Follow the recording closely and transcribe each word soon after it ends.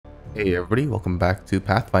Hey everybody, welcome back to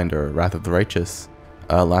Pathfinder, Wrath of the Righteous.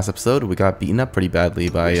 Last episode, we got beaten up pretty badly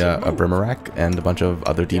by a Brimarak and a bunch of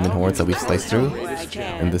other demon hordes that we sliced through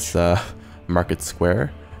in this market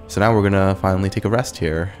square. So now we're gonna finally take a rest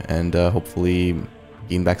here and hopefully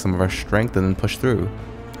gain back some of our strength and then push through.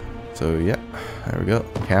 So yeah, there we go.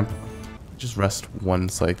 Camp. Just rest one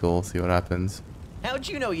cycle, see what happens. How'd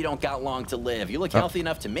you know you don't got long to live? You look healthy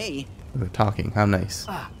enough to me. They're talking, how nice.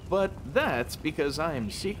 But that's because I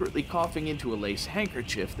am secretly coughing into a lace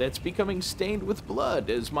handkerchief that's becoming stained with blood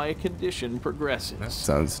as my condition progresses.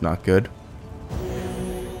 Sounds not good.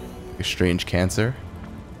 A strange cancer.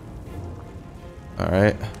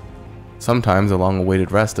 Alright. Sometimes a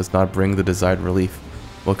long-awaited rest does not bring the desired relief.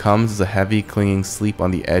 What comes is a heavy, clinging sleep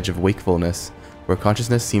on the edge of wakefulness, where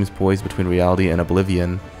consciousness seems poised between reality and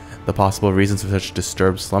oblivion. The possible reasons for such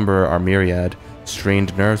disturbed slumber are myriad.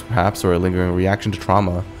 Strained nerves, perhaps, or a lingering reaction to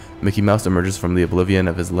trauma. Mickey Mouse emerges from the oblivion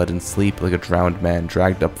of his leaden sleep like a drowned man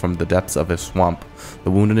dragged up from the depths of a swamp.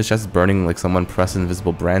 The wound in his chest is burning like someone pressed an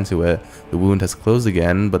invisible brand to it. The wound has closed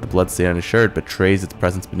again, but the blood stain on his shirt betrays its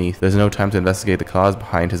presence beneath. There's no time to investigate the cause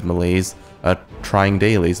behind his malaise. A trying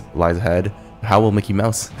day lies ahead. How will Mickey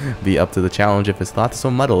Mouse be up to the challenge if his thoughts are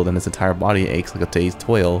so muddled and his entire body aches like a day's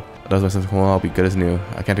toil? Does my sense well, I'll be good as new.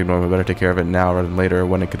 I can't ignore him. I better take care of it now rather than later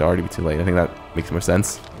when it could already be too late. I think that makes more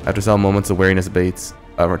sense. After some moments of wariness abates,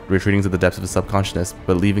 retreating to the depths of his subconsciousness,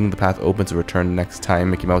 but leaving the path open to return next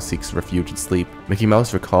time Mickey Mouse seeks refuge in sleep. Mickey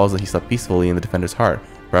Mouse recalls that he slept peacefully in the defender's heart.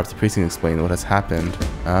 Perhaps the priest can explain what has happened.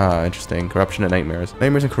 Ah, interesting. Corruption and nightmares.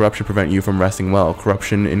 Nightmares and corruption prevent you from resting well.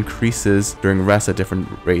 Corruption increases during rest at different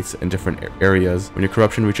rates in different areas. When your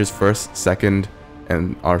corruption reaches first, second,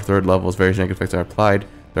 and our third levels, various negative effects are applied.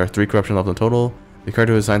 There are 3 corruption levels in total. The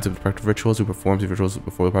character is assigned to protective rituals who performs these rituals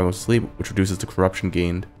before the party goes to sleep, which reduces the corruption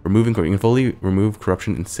gained. You can fully remove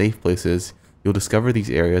corruption in safe places. You'll discover these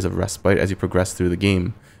areas of respite as you progress through the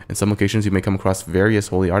game. In some locations, you may come across various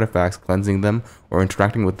holy artifacts. Cleansing them or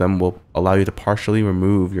interacting with them will allow you to partially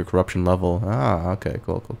remove your corruption level. Ah, okay,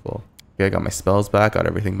 cool. Okay, I got my spells back, got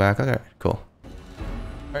everything back. Okay, cool.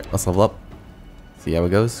 Alright, let's level up. See how it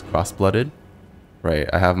goes. Cross-blooded. Right,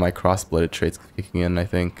 I have my cross-blooded traits kicking in, I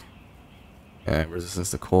think. Yeah,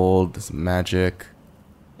 resistance to cold, this magic.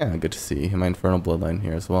 Yeah, good to see. My infernal bloodline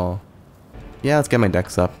here as well. Yeah, let's get my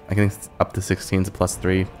dex up. I think it's up to 16 to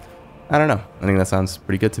 +3. I don't know. I think that sounds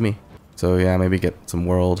pretty good to me. So yeah, maybe get some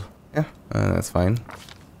world. Yeah, that's fine.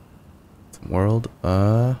 Some world.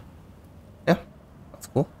 Yeah, that's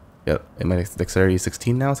cool. Yeah, my dexterity is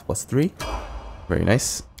 16 now. It's +3. Very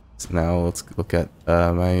nice. So now let's look at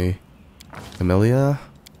my Camellia.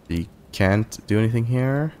 You can't do anything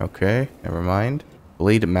here. Okay, never mind.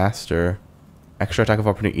 Blade Master. Extra attack of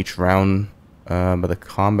opportunity each round by the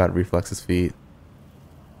combat reflexes feat.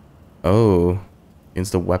 Oh.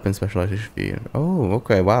 Against the weapon specialization feat. Oh,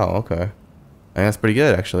 okay, wow, okay. I think that's pretty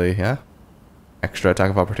good, actually, yeah. Extra attack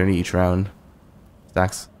of opportunity each round.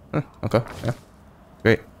 Stacks. Okay, yeah.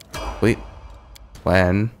 Great. Complete.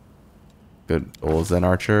 Plan. Good old Zen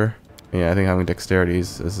Archer. Yeah, I think having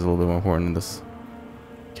dexterities is a little bit more important in this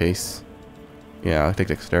case. Yeah, I'll take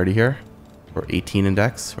dexterity here. For 18 in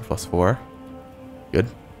dex, for +4. Good.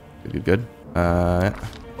 Good.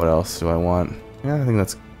 What else do I want? Yeah, I think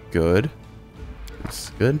that's good.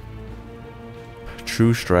 That's good.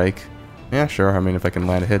 True Strike. Yeah, sure. I mean, if I can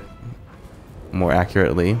land a hit more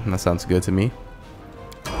accurately, that sounds good to me.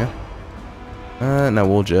 Yeah. Now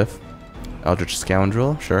Woljif. Eldritch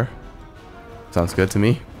Scoundrel. Sure. Sounds good to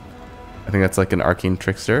me. I think that's like an arcane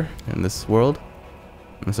trickster in this world.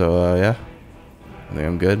 And so, yeah. I think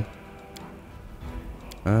I'm good.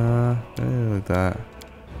 Like that.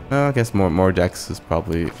 No, I guess more dex is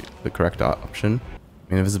probably the correct option.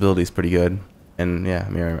 I mean, invisibility is pretty good. And yeah,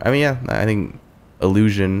 mirror. I mean, yeah, I think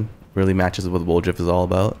illusion really matches what Woljif is all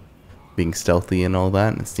about. Being stealthy and all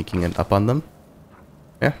that and sneaking it up on them.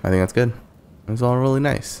 Yeah, I think that's good. It's all really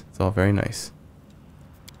nice. It's all very nice.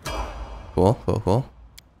 Cool.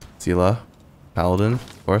 Sela. Paladin,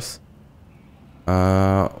 of course.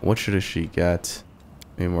 What should she get?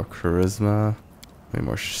 Maybe more charisma. Maybe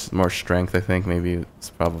more strength, I think. Maybe it's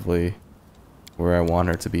probably where I want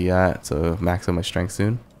her to be at. So max out my strength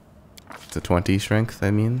soon. To 20 strength,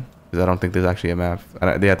 I mean, because I don't think there's actually a map.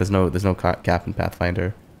 Yeah, there's no cap in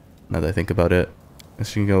Pathfinder. Now that I think about it,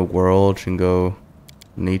 she can go world, she can go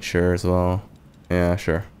nature as well. Yeah,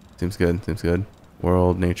 sure. Seems good.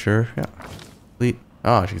 World, nature, yeah. Complete.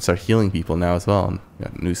 Oh, she can start healing people now as well. And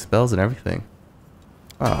got new spells and everything.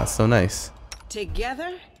 Oh, that's so nice.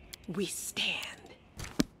 Together, we stand.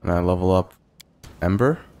 And I level up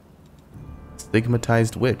Ember.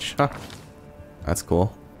 Stigmatized Witch. Huh. That's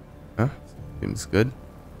cool. Huh? Seems good.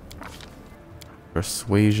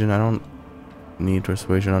 Persuasion. I don't need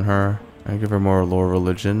persuasion on her. I give her more lore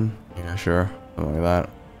religion. Yeah, sure. Something like that.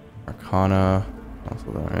 Arcana.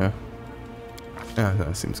 Also there, yeah. Yeah,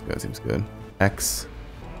 that seems good. Seems good. X.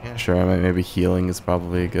 Yeah, sure. Maybe healing is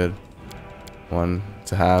probably a good one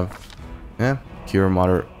to have. Yeah. Cure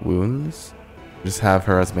moderate wounds. Just have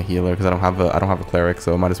her as my healer because I don't have a cleric,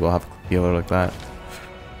 so I might as well have a healer like that.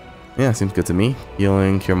 Yeah, seems good to me.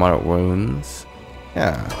 Healing, cure moderate wounds.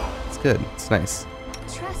 Yeah, it's good. It's nice.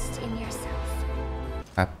 Trust in yourself.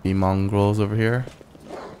 Happy mongrels over here.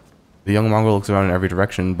 The young mongrel looks around in every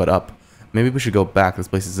direction, but up. Maybe we should go back. This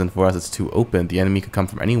place isn't for us. It's too open. The enemy could come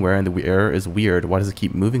from anywhere, and the air is weird. Why does it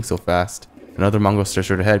keep moving so fast? Another mongrel stares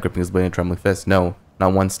straight ahead, gripping his blade and trembling fist. No,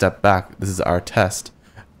 not one step back. This is our test.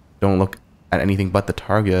 Don't look at anything but the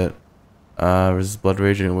target. Resist blood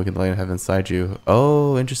rage and awaken the light of heaven inside you.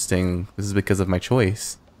 Oh, interesting. This is because of my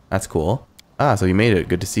choice. That's cool. Ah, so you made it.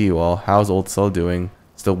 Good to see you all. How's old Sol doing?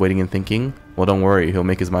 Still waiting and thinking? Well, don't worry. He'll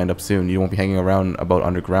make his mind up soon. You won't be hanging around about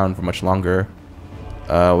underground for much longer.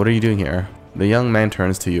 What are you doing here? The young man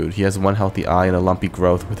turns to you. He has one healthy eye and a lumpy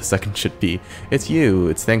growth where the second should be. It's you.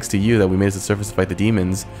 It's thanks to you that we made it to the surface to fight the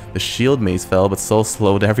demons. The shield maze fell, but Sol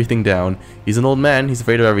slowed everything down. He's an old man. He's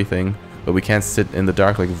afraid of everything. But we can't sit in the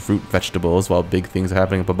dark like root vegetables while big things are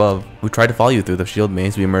happening up above. We tried to follow you through the shield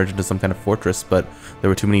maze. We emerged into some kind of fortress, but there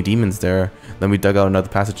were too many demons there. Then we dug out another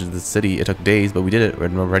passage into the city. It took days, but we did it. We're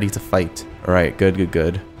ready to fight. Alright,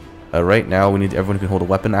 good. Right now, we need everyone who can hold a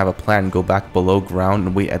weapon. I have a plan. Go back below ground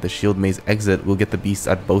and wait at the shield maze exit. We'll get the beasts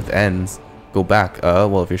at both ends. Go back.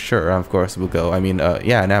 Well, if you're sure, of course we'll go. I mean,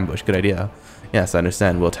 yeah, an ambush. Good idea. Yes, I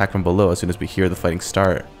understand. We'll attack from below as soon as we hear the fighting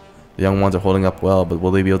start. The young ones are holding up well, but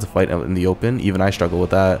will they be able to fight out in the open? Even I struggle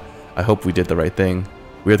with that. I hope we did the right thing.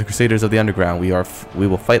 We are the Crusaders of the Underground. We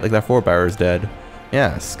will fight like that forebear is dead.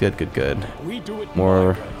 Yes, good.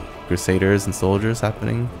 More Crusaders and soldiers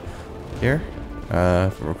happening here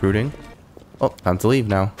for recruiting. Oh, time to leave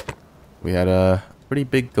now. We had a pretty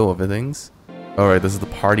big go over things. Alright, this is the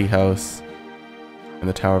party house in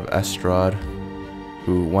the Tower of Estrod.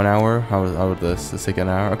 Ooh, 1 hour? How would this take an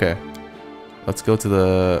hour? Okay. Let's go to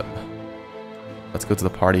the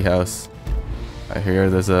party house. I hear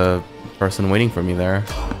there's a person waiting for me there.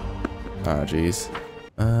 Ah, jeez.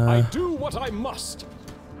 I do what I must.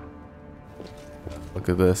 Look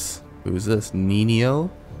at this. Who's this?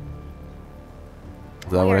 Nino?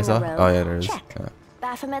 Is that what I saw? Oh yeah, there is. Check. Yeah.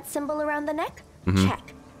 Baphomet symbol around the neck?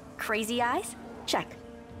 Check. Crazy eyes? Check.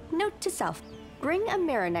 Note to self. Bring a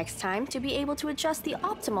mirror next time to be able to adjust the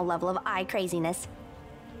optimal level of eye craziness.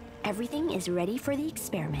 Everything is ready for the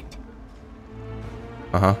experiment.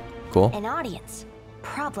 Uh-huh. Cool. An audience.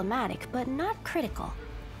 Problematic, but not critical.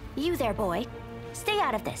 You there, boy. Stay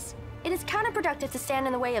out of this. It is counterproductive to stand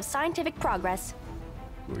in the way of scientific progress.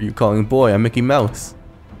 Who are you calling boy? I'm Mickey Mouse.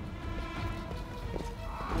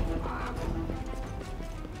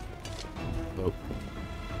 Hello.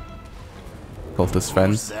 Cultist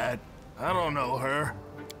friends. Who's that? I don't know her.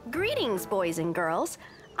 Greetings, boys and girls.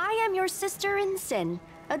 I am your sister in sin,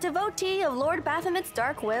 a devotee of Lord Baphomet's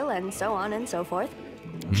dark will, and so on and so forth.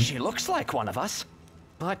 She looks like one of us,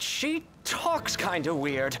 but she talks kinda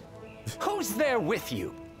weird. Who's there with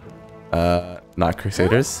you? Not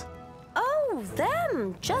Crusaders. Oh,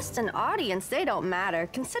 them! Just an audience, they don't matter.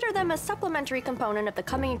 Consider them a supplementary component of the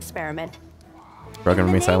coming experiment. Brogan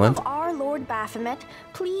remain silent. In the name of our Lord Baphomet,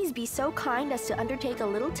 please be so kind as to undertake a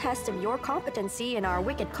little test of your competency in our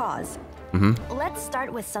wicked cause. Let's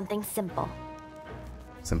start with something simple.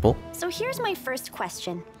 Simple. So here's my first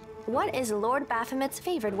question. What is Lord Baphomet's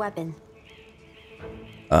favorite weapon?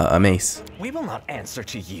 A mace. We will not answer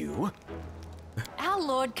to you. Our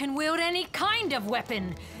lord can wield any kind of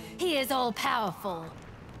weapon. He is all-powerful.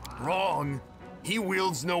 Wrong. He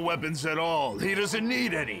wields no weapons at all. He doesn't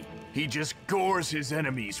need any. He just gores his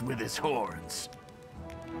enemies with his horns.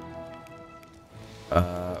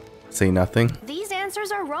 Say nothing. These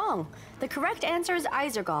answers are wrong. The correct answer is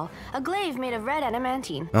Isergal, a glaive made of red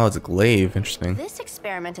adamantine. Oh, it's a glaive. Interesting. This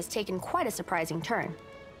experiment has taken quite a surprising turn.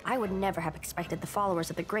 I would never have expected the followers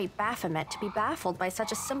of the great Baphomet to be baffled by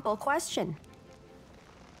such a simple question.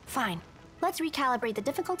 Fine. Let's recalibrate the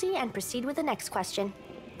difficulty and proceed with the next question.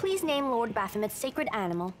 Please name Lord Baphomet's sacred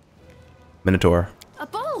animal. Minotaur. A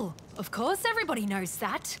bull! Of course, everybody knows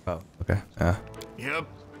that. Oh, okay. Yeah. Yep.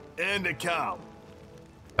 And a cow.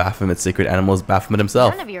 Baphomet's sacred animal is Baphomet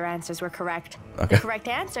himself. None of your answers were correct. Okay. The correct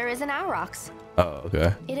answer is an aurochs. Oh,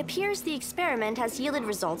 okay. It appears the experiment has yielded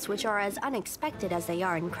results which are as unexpected as they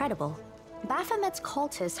are incredible. Baphomet's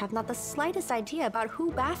cultists have not the slightest idea about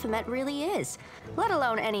who Baphomet really is, let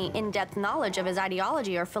alone any in-depth knowledge of his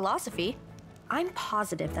ideology or philosophy. I'm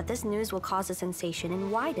positive that this news will cause a sensation in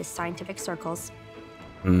widest scientific circles.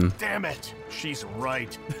 Damn it! She's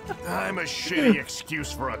right. I'm a shitty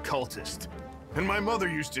excuse for a cultist. And my mother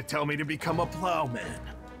used to tell me to become a plowman.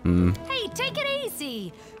 Hey, take it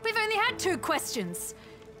easy. We've only had 2 questions.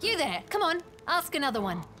 You there, come on, ask another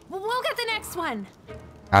one. We'll get the next one.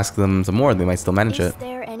 Ask them some more, they might still manage Is it.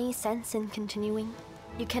 there any sense in continuing?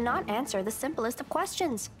 You cannot answer the simplest of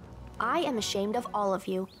questions. I am ashamed of all of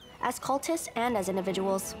you, as cultists and as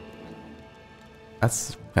individuals.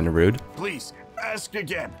 That's kind of rude. Please, ask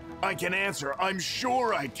again. I can answer. I'm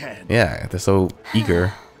sure I can. Yeah, they're so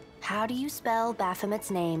eager. How do you spell Baphomet's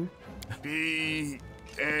name? B-A-F-A...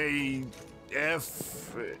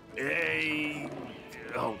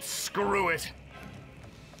 Oh, screw it.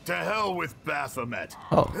 To hell with Baphomet.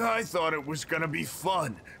 Oh. I thought it was gonna be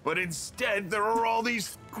fun, but instead there are all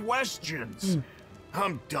these questions.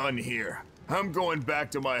 I'm done here. I'm going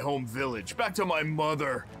back to my home village, back to my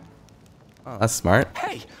mother. Oh, that's smart.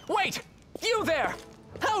 Hey, wait! You there!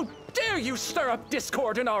 How dare you stir up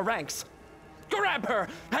discord in our ranks? Grab her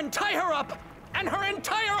and tie her up, and her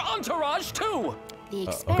entire entourage too! The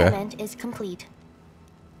experiment is complete.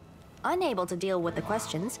 Unable to deal with the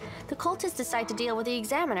questions, the cultists decide to deal with the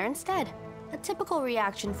examiner instead. A typical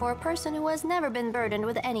reaction for a person who has never been burdened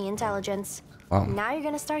with any intelligence. Wow. Now you're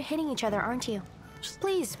gonna start hitting each other, aren't you?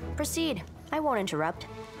 Please, proceed. I won't interrupt.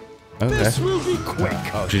 Okay. This will be quick.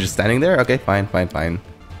 Oh, she's just standing there? Okay, fine.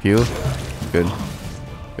 Pew. Good.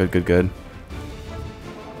 Good.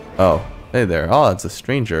 Oh, hey there. Oh, it's a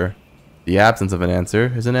stranger. The absence of an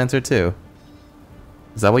answer is an answer too.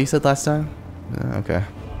 Is that what you said last time? Okay.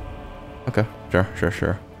 Okay,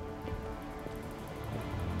 sure.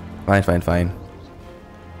 Fine.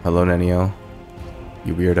 Hello, Nenio.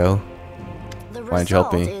 You weirdo. The Why don't you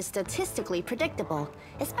help result me? is statistically predictable,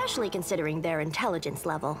 especially considering their intelligence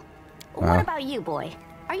level. What about you, boy?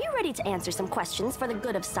 Are you ready to answer some questions for the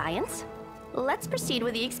good of science? Let's proceed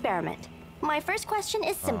with the experiment. My first question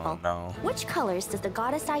is simple. no. Which colors does the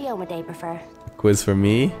goddess Iomade prefer? Quiz for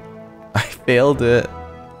me? I failed it.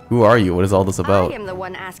 Who are you? What is all this about? I am the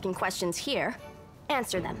one asking questions here.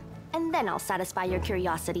 Answer them, and then I'll satisfy your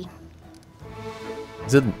curiosity.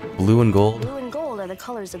 Is it blue and gold? Blue and gold are the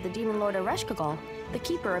colors of the demon lord Ereshkigal, the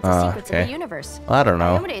keeper of the secrets of okay. the universe. Well, I don't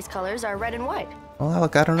know. Iomade's colors are red and white. Well,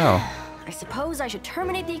 look, I don't know. I suppose I should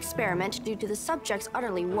terminate the experiment due to the subject's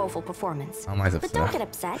utterly woeful performance. How am I But supposed don't to? get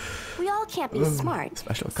upset. We all can't be smart.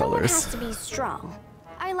 Special Someone colors. has to be strong.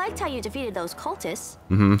 I liked how you defeated those cultists.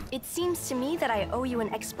 It seems to me that I owe you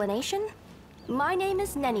an explanation. My name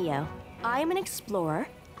is Nenio. I am an explorer,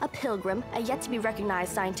 a pilgrim, a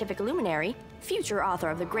yet-to-be-recognized scientific luminary, future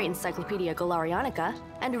author of the great Encyclopedia Galarianica,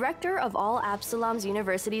 and rector of all Absalom's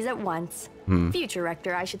universities at once. Future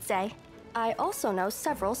rector, I should say. I also know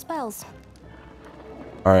several spells.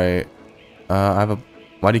 Alright. I have a...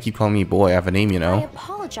 Why do you keep calling me boy? I have a name, you I know.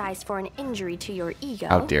 apologize for an injury to your ego.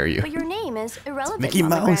 How dare you. But your name is irrelevant Mickey on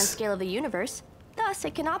the grand Mouse. scale of the universe. Thus,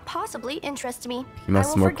 it cannot possibly interest me. Mouse I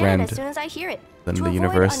is will more forget grand it as soon as I hear it. than to the avoid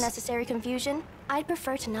universe. unnecessary confusion, I'd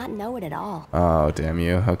prefer to not know it at all. Oh, damn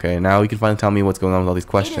you. Okay, now you can finally tell me what's going on with all these It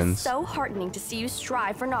is questions. so heartening to see you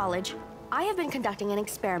strive for knowledge. I have been conducting an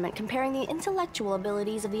experiment comparing the intellectual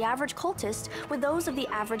abilities of the average cultist with those of the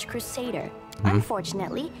average crusader.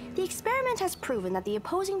 Unfortunately, the experiment has proven that the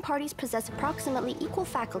opposing parties possess approximately equal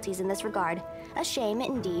faculties in this regard. A shame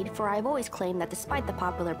indeed, for I've always claimed that despite the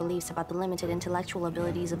popular beliefs about the limited intellectual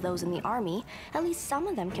abilities of those in the army, at least some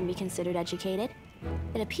of them can be considered educated.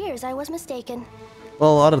 It appears I was mistaken.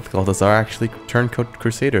 Well, a lot of the cultists are actually turncoat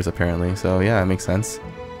crusaders, apparently. So, yeah, it makes sense.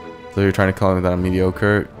 So you're trying to call me that I'm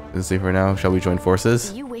mediocre? Let's see for now. Shall we join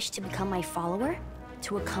forces? Do you wish to become my follower?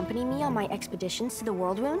 To accompany me on my expeditions to the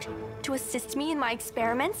World Wound? To assist me in my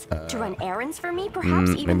experiments? To run errands for me, perhaps?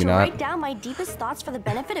 Even maybe to not. write down my deepest thoughts for the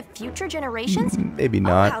benefit of future generations? Maybe Oh,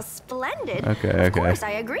 not. how splendid! Okay, Of okay. course,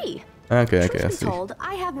 I agree. Okay, Truth I be see. told,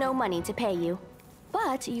 I have no money to pay you.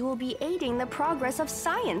 But you will be aiding the progress of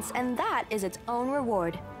science, and that is its own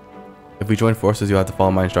reward. If we join forces, you'll have to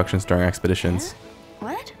follow my instructions during expeditions.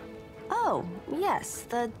 What? Oh, yes,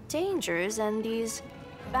 the dangers and these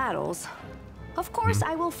battles. Of course,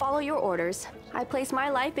 I will follow your orders. I place my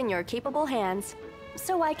life in your capable hands,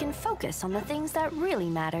 so I can focus on the things that really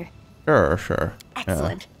matter. Sure.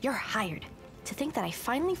 Excellent. You're hired. To think that I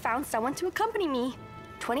finally found someone to accompany me.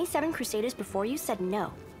 27 Crusaders before you said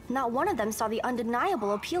no. Not one of them saw the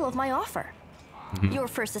undeniable appeal of my offer. Your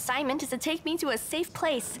first assignment is to take me to a safe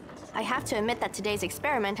place. I have to admit that today's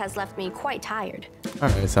experiment has left me quite tired.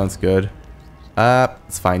 Alright, sounds good.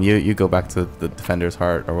 It's fine. You go back to the Defender's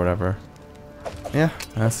Heart or whatever. Yeah,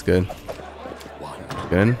 that's good.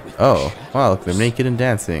 Get in. Oh, wow, look, they're naked and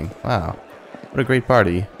dancing. Wow. What a great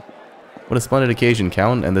party. What a splendid occasion,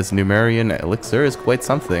 Count, and this Numerian elixir is quite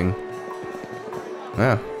something.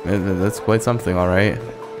 Yeah, that's quite something, alright.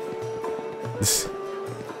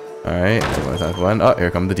 Alright, oh,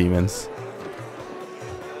 here come the demons.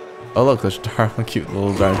 Oh, look, there's cute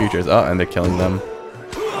little darn creatures. Oh, and they're killing them.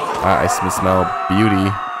 Ah, I smell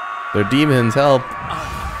beauty. They're demons, help!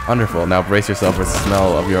 Wonderful. Now brace yourself for the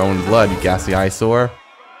smell of your own blood, you gassy eyesore.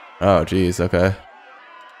 Oh, jeez, okay.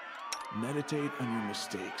 Meditate on your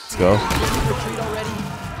mistakes. Let's go.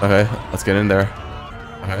 Okay, let's get in there.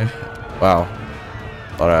 Okay. Wow.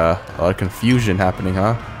 A lot of confusion happening,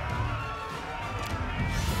 huh?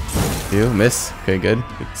 You miss. Okay, good.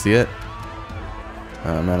 Good to see it.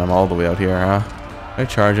 Oh man, I'm all the way out here, huh? Can I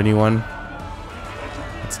charge anyone?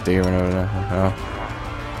 It's Daeran over there. No.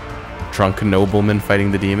 Drunk nobleman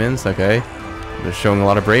fighting the demons. Okay. They're showing a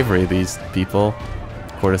lot of bravery, these people.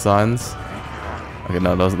 Courtesans. Okay,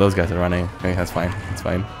 no, those guys are running. Okay, that's fine. That's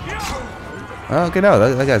fine. Oh, okay, no,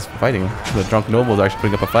 that guy's fighting. The drunk nobles are actually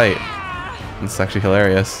putting up a fight. It's actually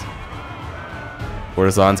hilarious.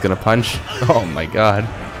 Courtesan's gonna punch. Oh my god.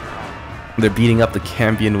 They're beating up the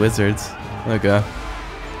Cambion wizards. Okay.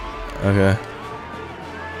 Okay.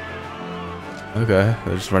 Okay,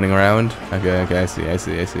 they're just running around. Okay, okay, I see.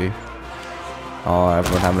 Oh,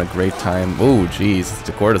 everyone having a great time. Oh, jeez,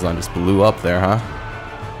 the courtesan just blew up there, huh?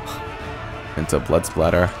 Into blood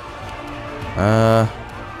splatter.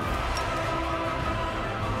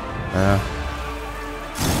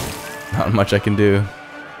 Not much I can do.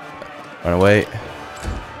 Run away.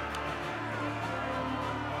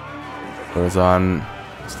 Courtesan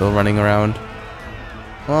still running around.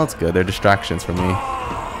 Well, that's good. They're distractions for me.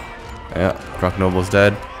 Yeah, drunk noble's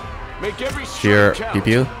dead. Cheer, pew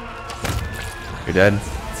pew. You're dead.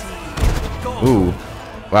 Ooh.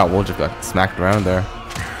 Wow, Wolf just got smacked around there.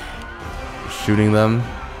 Shooting them.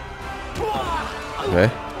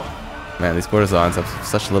 Okay. Man, these courtesans have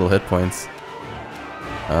such little hit points.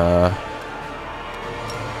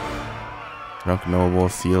 Drunk Noble,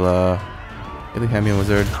 Sela. Really Cambion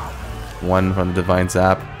Wizard. One from the Divine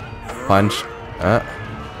Zap. Punch.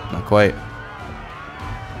 Not quite.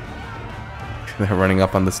 They're running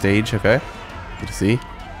up on the stage, okay. Good to see.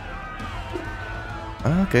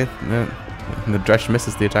 Okay. The Dretch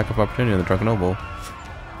misses the attack of opportunity on the Drunk Noble.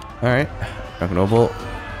 Alright. Drunk Noble.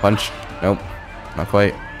 Punch. Nope. Not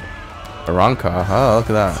quite. Aranka. Oh, look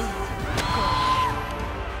at that.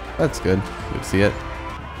 That's good. Good to see it.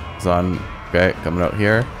 It's on. Okay, coming out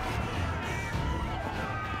here.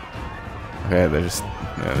 Okay, they're just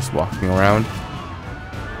walking around.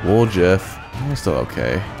 Woljif. They're still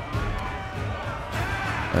okay.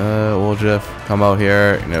 Woljif, come out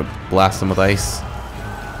here. You know, blast them with ice.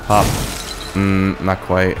 Pop. Not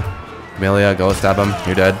quite. Camellia, go stab him.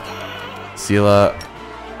 You're dead. Sela.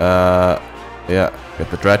 Yeah,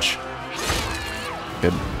 get the Dretch.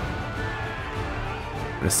 Good.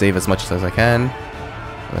 I'm gonna save as much as I can.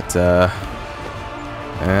 But,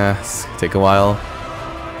 it's gonna take a while.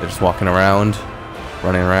 They're just walking around,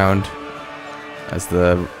 running around as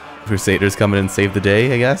the Crusaders come in and save the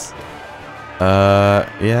day, I guess.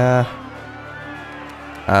 Yeah.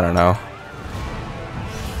 I don't know.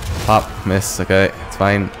 Pop, miss, okay, it's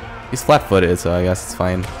fine. He's flat-footed, so I guess it's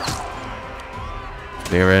fine.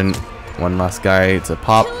 Daeran, one last guy to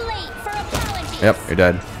pop. Yep, you're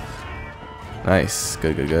dead. Nice,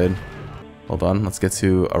 good, good, good. Hold on, let's get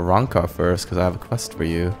to Aranka first, because I have a quest for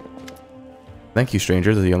you. Thank you,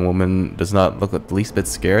 stranger. The young woman does not look the least bit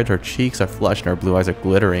scared. Her cheeks are flushed and her blue eyes are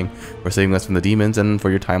glittering for saving us from the demons and for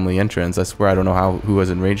your timely entrance. I swear I don't know who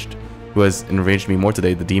has enraged me more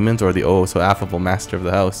today, the demons or the oh so affable master of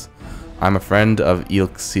the house. I'm a friend of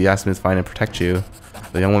Eelks. He asked me to find and protect you.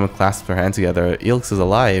 The young woman clasped her hands together. Eelks is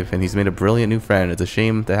alive, and he's made a brilliant new friend. It's a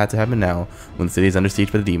shame that had to happen now, when the city is under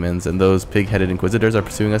siege by the demons, and those pig-headed inquisitors are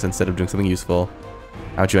pursuing us instead of doing something useful.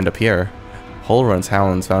 How'd you end up here? Hulrun's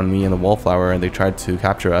hounds found me in the wallflower, and they tried to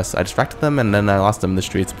capture us. I distracted them, and then I lost them in the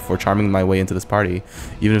streets before charming my way into this party.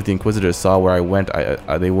 Even if the inquisitors saw where I went,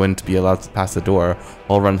 they wouldn't be allowed to pass the door.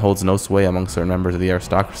 Hulrun holds no sway among certain members of the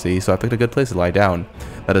aristocracy, so I picked a good place to lie down.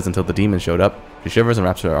 That is until the demons showed up. She shivers and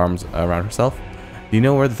wraps her arms around herself. Do you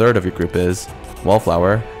know where the third of your group is?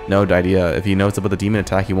 Wallflower? No idea. If he knows about the demon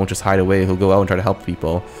attack, he won't just hide away. He'll go out and try to help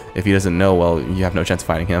people. If he doesn't know, well, you have no chance of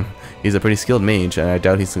finding him. He's a pretty skilled mage, and I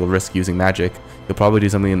doubt he'll risk using magic. He'll probably do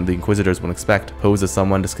something the Inquisitors won't expect. Pose as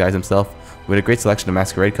someone, disguise himself. We had a great selection of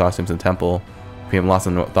masquerade costumes in the temple. Pam lost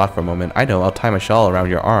in thought for a moment. I know, I'll tie my shawl around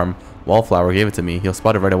your arm. Wallflower gave it to me. He'll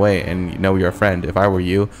spot it right away, and you know you're a friend. If I were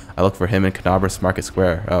you, I'd look for him in Canabras Market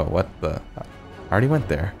Square. Oh, what the... I already went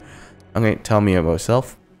there. Okay, tell me about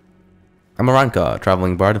yourself. I'm a Ranka,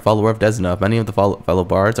 traveling bard and follower of Desna. Many of the fellow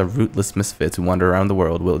bards are rootless misfits who wander around the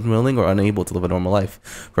world, willing or unable to live a normal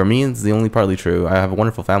life. For me, it's the only partly true. I have a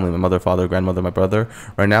wonderful family, my mother, father, grandmother, my brother.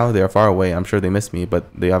 Right now, they are far away. I'm sure they miss me,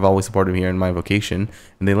 but they have always supported me here in my vocation,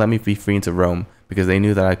 and they let me be free to roam, because they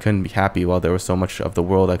knew that I couldn't be happy while there was so much of the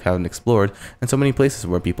world I haven't explored, and so many places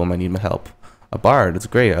where people might need my help. A bard, it's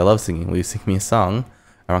great. I love singing. Will you sing me a song?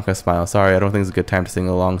 Aranka smiled. Sorry, I don't think it's a good time to sing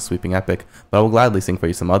a long, sweeping epic, but I will gladly sing for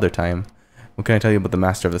you some other time. What can I tell you about the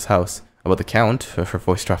master of this house? About the Count? Her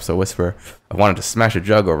voice drops a whisper. I wanted to smash a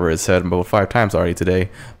jug over his head about 5 times already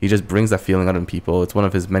today. He just brings that feeling out in people. It's one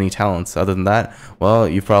of his many talents. Other than that, well,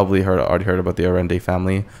 you've probably already heard about the Arende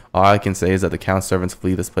family. All I can say is that the Count's servants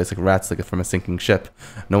flee this place like rats from a sinking ship.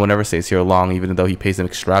 No one ever stays here long, even though he pays them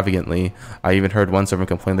extravagantly. I even heard one servant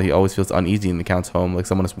complain that he always feels uneasy in the Count's home, like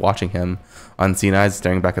someone is watching him. Unseen eyes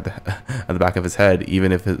staring back at the back of his head,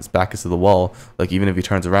 even if his back is to the wall, like even if he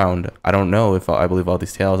turns around. I don't know if I believe all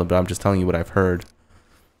these tales, but I'm just telling you what I've heard.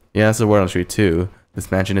 Yeah, that's the word on the street too.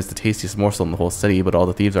 This mansion is the tastiest morsel in the whole city, but all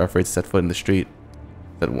the thieves are afraid to set foot in the street.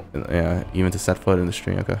 Yeah, even to set foot in the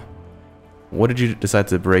street. Okay. What did you decide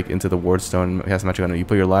to break into the wardstone and cast magic on it? You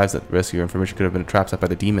put your lives at risk. Your information could have been a trap set by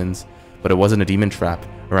the demons. But it wasn't a demon trap,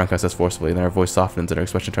 Aranka says forcefully, and then her voice softens and her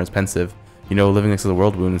expression turns pensive. You know, living next to the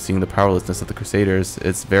world wound and seeing the powerlessness of the Crusaders,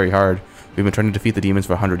 it's very hard. We've been trying to defeat the demons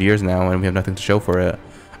for 100 years now, and we have nothing to show for it.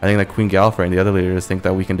 I think that Queen Galfrey and the other leaders think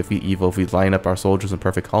that we can defeat evil if we line up our soldiers in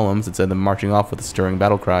perfect columns instead of them marching off with a stirring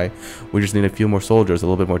battle cry. We just need a few more soldiers, a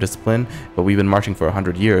little bit more discipline, but we've been marching for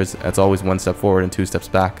 100 years. It's always 1 step forward and 2 steps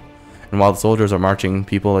back. And while the soldiers are marching,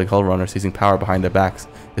 people like Hulrun are seizing power behind their backs.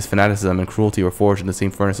 His fanaticism and cruelty were forged in the same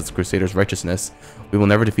furnace as the Crusaders' righteousness. We will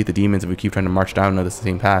never defeat the demons if we keep trying to march down the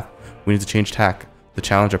same path. We need to change tack. The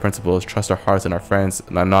challenge our principles, trust our hearts and our friends,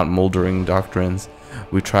 not moldering doctrines.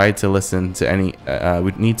 We need to listen to any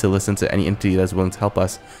entity that is willing to help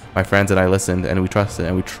us. My friends and I listened, and we trusted,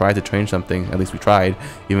 and we tried to change something. At least we tried,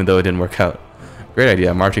 even though it didn't work out. Great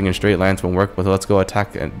idea. Marching in straight lines won't work, but let's go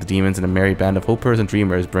attack the demons in a merry band of hopers and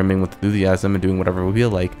dreamers, brimming with enthusiasm and doing whatever we feel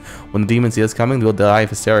like. When the demons see us coming, they'll die of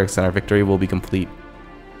hysterics, and our victory will be complete.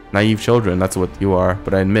 Naive children, that's what you are,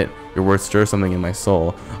 but I admit, your words stir something in my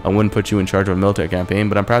soul. I wouldn't put you in charge of a military campaign,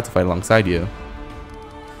 but I'm proud to fight alongside you.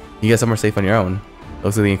 You get somewhere safe on your own.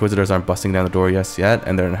 Looks like the Inquisitors aren't busting down the door yet,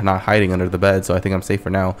 and they're not hiding under the bed, so I think I'm safe for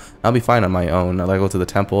now. I'll be fine on my own. I'll go to the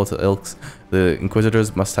temple, to Ilks. The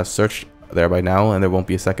Inquisitors must have searched there by now, and there won't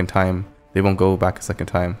be a second time. They won't go back a second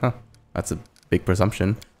time. Huh. That's a big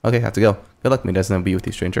presumption. Okay, have to go. Good luck, me. Doesn't be with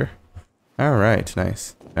you, stranger. Alright,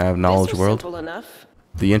 nice. I have knowledge world. Simple enough.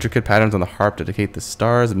 The intricate patterns on the harp dedicate the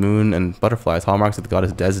stars, moon, and butterflies, hallmarks of the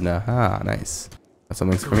goddess Desna. Ah, nice. That's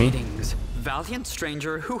something for me. Greetings, valiant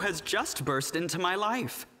stranger who has just burst into my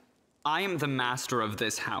life. I am the master of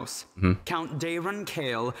this house, Count Daeran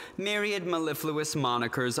Kale, myriad mellifluous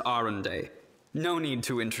monikers Arende. No need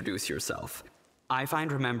to introduce yourself. I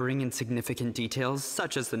find remembering insignificant details,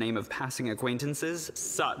 such as the name of passing acquaintances,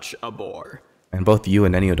 such a bore. And both you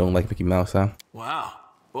and Ennio don't like Mickey Mouse, huh? Wow.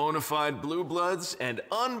 Bonafide blue bloods and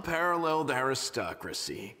unparalleled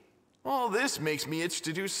aristocracy. All this makes me itch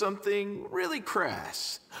to do something really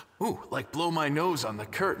crass. Ooh, like blow my nose on the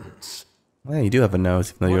curtains. Well, you do have a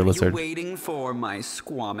nose, even though you're a lizard. What are you waiting for, my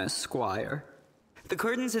squamous squire? The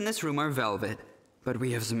curtains in this room are velvet, but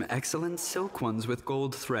we have some excellent silk ones with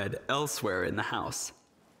gold thread elsewhere in the house.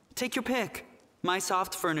 Take your pick. My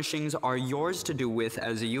soft furnishings are yours to do with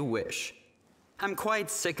as you wish. I'm quite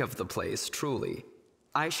sick of the place, truly.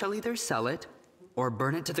 I shall either sell it, or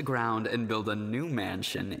burn it to the ground and build a new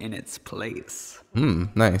mansion in its place.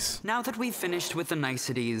 Nice. Now that we've finished with the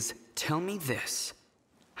niceties, tell me this.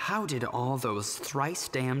 How did all those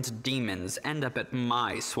thrice-damned demons end up at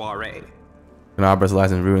my soiree? Canabra's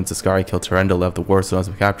lies in ruins. Ascari killed Terendel, left the war stones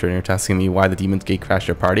we captured, and you're asking me why the demons gate crashed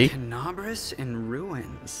your party? Canabras in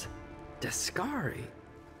ruins. Descari.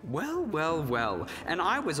 Well, well, well. And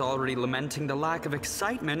I was already lamenting the lack of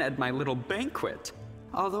excitement at my little banquet.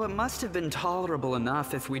 Although it must have been tolerable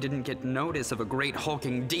enough if we didn't get notice of a great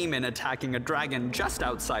hulking demon attacking a dragon just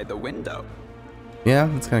outside the window. Yeah,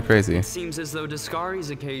 that's kind of crazy. It seems as though Descari's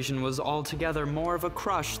occasion was altogether more of a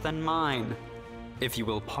crush than mine. If you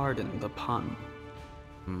will pardon the pun.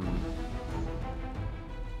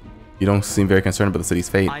 You don't seem very concerned about the city's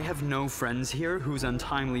fate. I have no friends here whose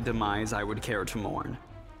untimely demise I would care to mourn.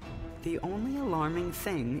 The only alarming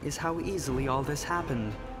thing is how easily all this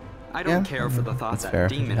happened. I don't care for the thought that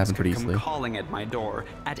demons could come calling at my door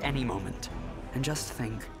at any moment. And just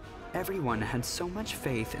think, everyone had so much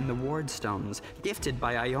faith in the wardstones gifted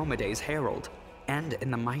by Iomede's herald, and in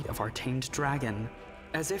the might of our tamed dragon.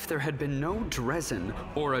 As if there had been no Dresden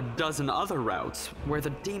or a dozen other routes where the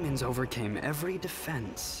demons overcame every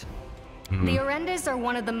defense. The Orendes are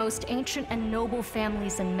one of the most ancient and noble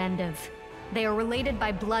families in Mendiv. They are related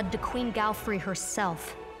by blood to Queen Galfrey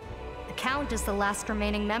herself. The Count is the last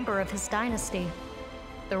remaining member of his dynasty.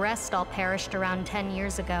 The rest all perished around 10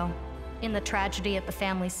 years ago. In the tragedy at the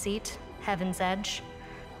family seat, Heaven's Edge,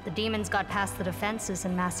 the demons got past the defenses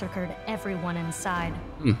and massacred everyone inside.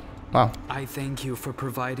 Wow. I thank you for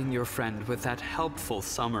providing your friend with that helpful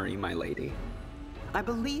summary, my lady. I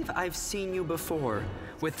believe I've seen you before,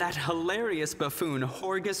 with that hilarious buffoon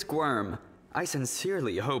Horgus Gwerm. I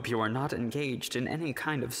sincerely hope you are not engaged in any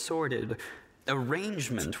kind of sordid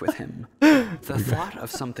arrangement with him. The thought of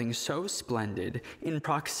something so splendid in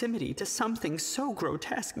proximity to something so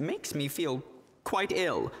grotesque makes me feel quite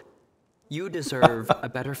ill. You deserve a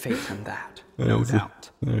better fate than that, no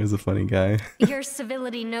doubt. There's a funny guy. Your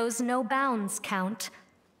civility knows no bounds, Count.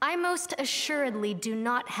 I most assuredly do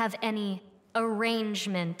not have any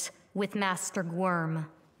arrangement with Master Gwerm.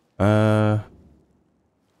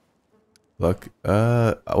 Look,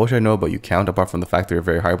 what should I know about you, Count, apart from the fact that you're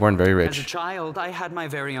very highborn, very rich? As a child, I had my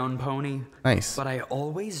very own pony. Nice. But I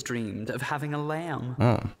always dreamed of having a lamb.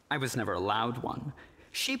 Oh. I was never allowed one.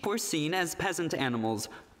 Sheep were seen as peasant animals,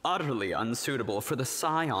 utterly unsuitable for the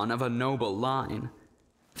scion of a noble line.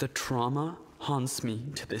 The trauma haunts me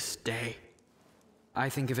to this day. I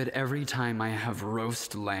think of it every time I have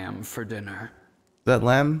roast lamb for dinner. That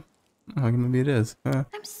lamb? Oh, maybe it is.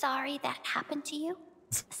 I'm sorry that happened to you.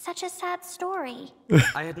 Such a sad story.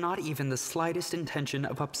 I had not even the slightest intention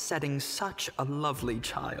of upsetting such a lovely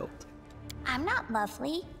child. I'm not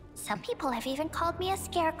lovely. Some people have even called me a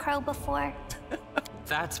scarecrow before.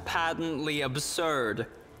 That's patently absurd.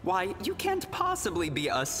 Why, you can't possibly be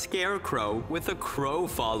a scarecrow with a crow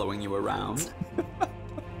following you around.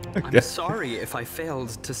 I'm sorry if I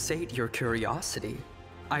failed to sate your curiosity.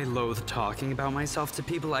 I loathe talking about myself to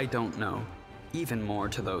people I don't know, even more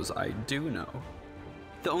to those I do know.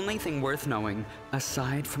 The only thing worth knowing,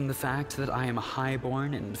 aside from the fact that I am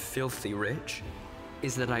highborn and filthy rich,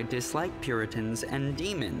 is that I dislike Puritans and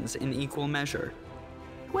demons in equal measure.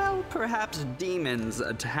 Well, perhaps demons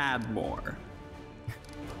a tad more.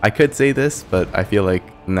 I could say this, but I feel like,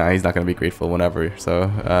 nah, he's not going to be grateful whenever. So,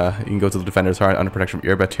 you can go to the Defender's Heart under protection from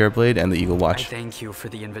Earbet Tearblade and the Eagle Watch. I thank you for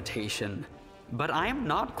the invitation, but I am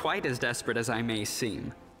not quite as desperate as I may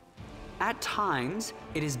seem. At times,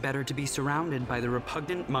 it is better to be surrounded by the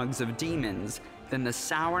repugnant mugs of demons than the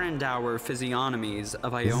sour and dour physiognomies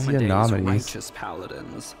of Iomede's righteous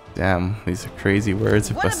paladins. Damn, these are crazy words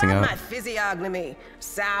for busting out. What about my physiognomy?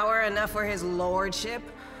 Sour enough for his lordship?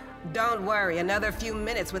 Don't worry, another few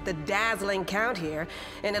minutes with the dazzling Count here,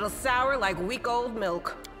 and it'll sour like week-old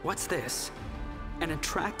milk. What's this? An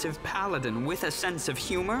attractive paladin with a sense of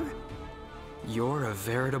humor? You're a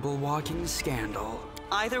veritable walking scandal.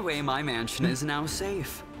 Either way, my mansion is now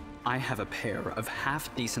safe. I have a pair of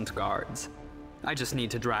half-decent guards. I just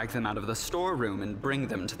need to drag them out of the storeroom and bring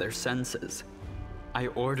them to their senses. I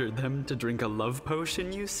ordered them to drink a love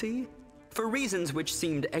potion, you see? For reasons which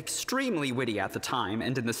seemed extremely witty at the time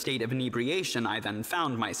and in the state of inebriation I then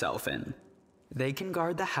found myself in. They can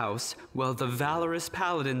guard the house while the valorous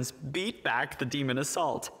paladins beat back the demon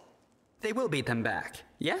assault. They will beat them back,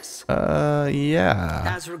 yes? Yeah.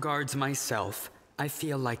 As regards myself, I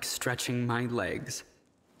feel like stretching my legs.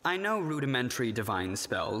 I know rudimentary divine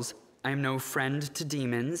spells, I am no friend to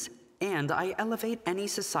demons, and I elevate any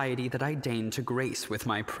society that I deign to grace with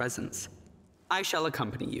my presence. I shall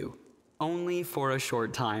accompany you. Only for a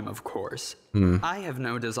short time, of course. I have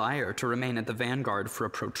no desire to remain at the vanguard for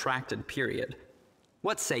a protracted period.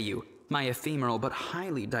 What say you, my ephemeral but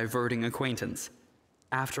highly diverting acquaintance?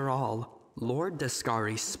 After all, Lord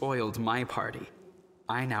Descari spoiled my party.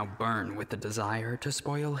 I now burn with the desire to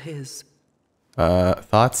spoil his.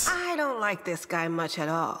 Thoughts? I don't like this guy much at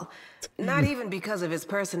all. Not even because of his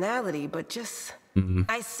personality, but just...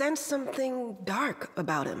 I sense something dark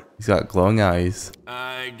about him. He's got glowing eyes.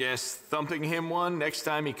 I guess thumping him one next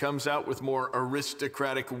time he comes out with more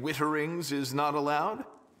aristocratic witterings is not allowed?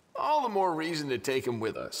 All the more reason to take him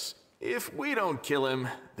with us. If we don't kill him,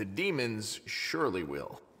 the demons surely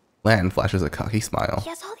will. Lan flashes a cocky smile. He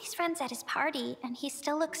has all these friends at his party, and he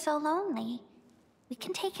still looks so lonely. We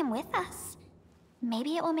can take him with us.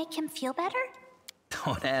 Maybe it will make him feel better?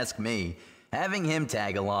 Don't ask me. Having him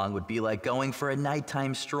tag along would be like going for a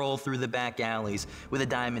nighttime stroll through the back alleys with a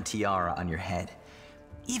diamond tiara on your head.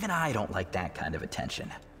 Even I don't like that kind of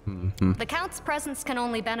attention. The Count's presence can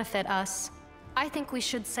only benefit us. I think we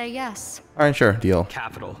should say yes. Alright, sure, deal.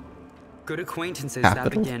 Capital. Good acquaintances Capital?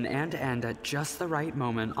 that begin and end at just the right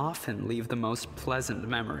moment often leave the most pleasant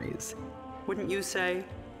memories. Wouldn't you say?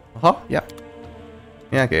 Yeah.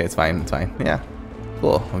 Yeah, okay, it's fine, yeah.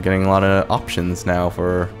 Cool, I'm getting a lot of options now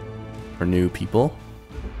for new people.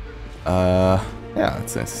 Yeah,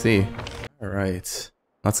 let's see. Alright,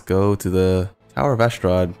 let's go to the Tower of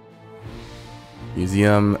Estrod.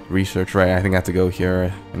 Museum, research, right, I think I have to go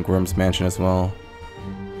here, and Gwerm's mansion as well.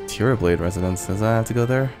 Blade residence, does I have to go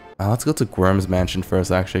there? Let's go to Gwerm's mansion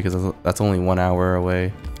first, actually, because that's only 1 hour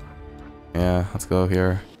away. Yeah, let's go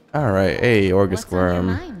here. Alright, hey, Horgus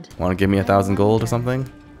Gwerm. Want to give me 1,000 gold or something?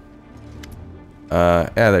 Yeah,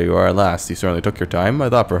 there you are at last. You certainly took your time. I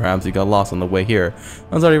thought perhaps you got lost on the way here.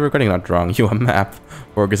 I was already regretting not drawing you a map.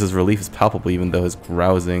 Horgus's relief is palpable even through his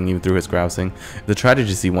grousing. The tragedy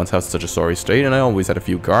to see one's house in such a sorry state, and I always had a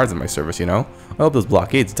few guards in my service, you know. I hope those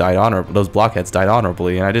blockheads died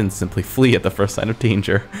honorably, and I didn't simply flee at the first sign of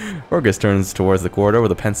danger. Horgus turns towards the corridor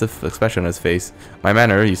with a pensive expression on his face. My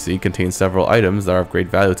manor, you see, contains several items that are of great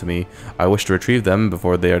value to me. I wish to retrieve them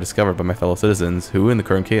before they are discovered by my fellow citizens, who, in the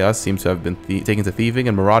current chaos, seem to have been taken to thieving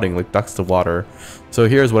and marauding like ducks to water. So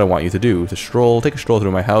here's what I want you to do: take a stroll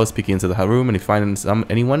through my house, peek into the room, and if you find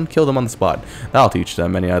anyone, kill them on the spot. That'll teach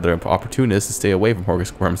them, any other opportunists, to stay away from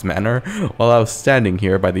Horgus Gwerm's manor. While I was standing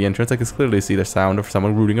here by the entrance, I could clearly see the sound of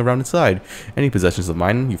someone rooting around inside. Any possessions of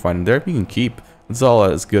mine you find in there, you can keep. It's all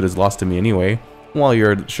as good as lost to me anyway. While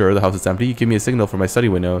you're sure the house is empty, you give me a signal from my study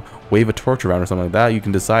window. Wave a torch around or something like that. You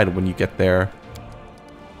can decide when you get there.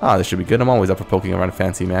 This should be good. I'm always up for poking around a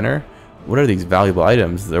fancy manor. What are these valuable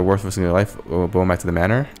items? They're worth risking your life going back to the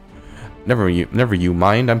manor? Never you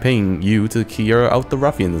mind. I'm paying you to clear out the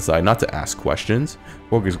ruffians inside, not to ask questions.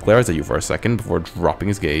 Horgus glares at you for a second before dropping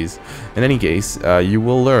his gaze. In any case, you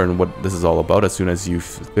will learn what this is all about as soon as you've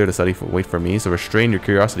cleared the study. Wait for me, so restrain your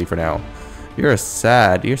curiosity for now. You're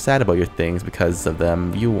sad about your things because of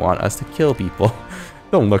them. You want us to kill people.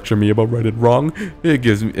 Don't lecture me about right and wrong.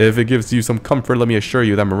 If it gives you some comfort, let me assure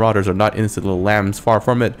you that marauders are not innocent little lambs. Far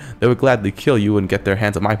from it. They would gladly kill you and get their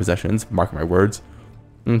hands on my possessions. Mark my words.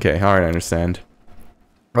 Okay, alright, I understand.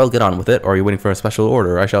 Well, get on with it, or are you waiting for a special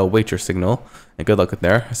order? I shall await your signal. And good luck with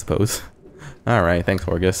there, I suppose. Alright, thanks,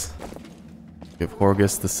 Horgus. Give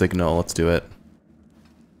Horgus the signal. Let's do it.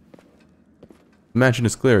 The mansion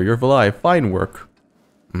is clear. You're alive. Fine work.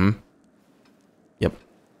 Yep.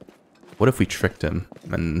 What if we tricked him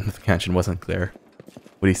and the mansion wasn't clear?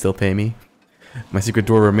 Would he still pay me? My secret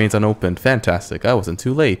door remains unopened. Fantastic. I wasn't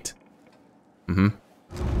too late.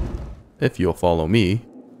 If you'll follow me.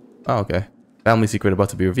 Oh, okay. Family secret about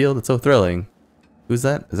to be revealed. It's so thrilling. Who's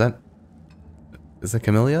that? Is that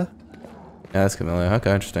Camellia? Yeah, that's Camellia.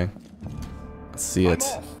 Okay, interesting. Let's see it.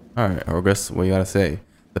 Alright, Horgus, what you gotta say?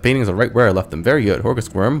 The paintings are right where I left them. Very good. Horgus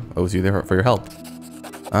Gwerm owes you there for your help.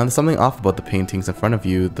 There's something off about the paintings in front of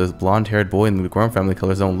you. The blonde-haired boy in the Gwerm family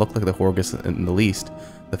colors don't look like the Horgus in the least.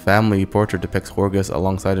 The family portrait depicts Horgus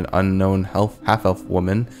alongside an unknown half-elf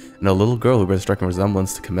woman and a little girl who bears a striking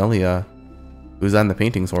resemblance to Camellia. Who's on the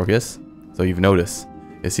paintings, Horgus? So you've noticed.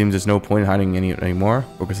 It seems there's no point in hiding anymore.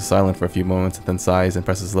 Horgus is silent for a few moments and then sighs and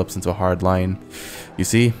presses his lips into a hard line. You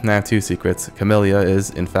see, I have two secrets. Camellia is,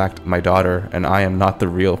 in fact, my daughter, and I am not the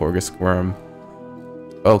real Horgus Gwerm.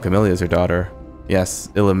 Oh, Camellia is your daughter. Yes,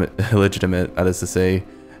 illegitimate, that is to say.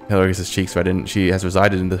 Horgus's cheeks reddened. She has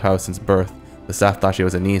resided in the house since birth. The staff thought she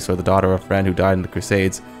was a niece or the daughter of a friend who died in the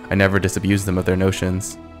Crusades. I never disabused them of their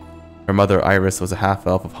notions. Her mother, Iris, was a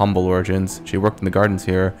half-elf of humble origins. She worked in the gardens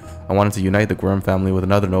here. I wanted to unite the Gwerm family with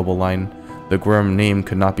another noble line. The Gwerm name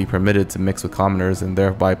could not be permitted to mix with commoners and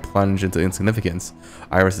thereby plunge into insignificance.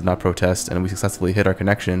 Iris did not protest, and we successfully hid our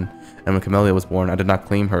connection. And when Camellia was born, I did not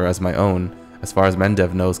claim her as my own. As far as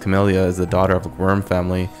Mendev knows, Camellia is the daughter of a Gwerm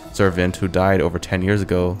family servant who died over 10 years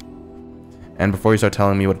ago. And before you start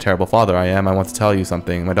telling me what a terrible father I am, I want to tell you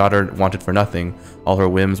something. My daughter wanted for nothing. All her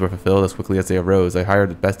whims were fulfilled as quickly as they arose. I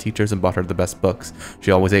hired the best teachers and bought her the best books.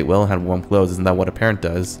 She always ate well and had warm clothes. Isn't that what a parent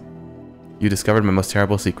does? You discovered my most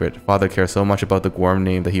terrible secret. Father cares so much about the Gwerm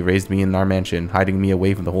name that he raised me in our mansion, hiding me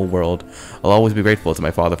away from the whole world. I'll always be grateful to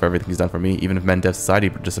my father for everything he's done for me, even if Mendev society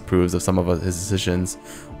disapproves of some of his decisions.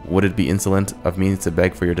 Would it be insolent of me to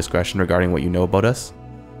beg for your discretion regarding what you know about us?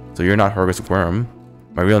 So you're not Horgus Gwerm.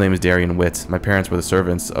 My real name is Daeran Witt. My parents were the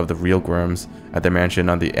servants of the real Gwerms at their mansion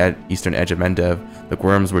on the eastern edge of Mendev. The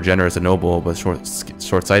Gwerms were generous and noble, but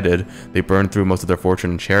short-sighted. They burned through most of their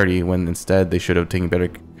fortune in charity, when instead they should have taken better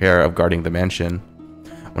care of guarding the mansion.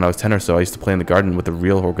 When I was 10 or so, I used to play in the garden with the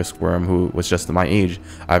real Horgus Gwerm, who was just my age.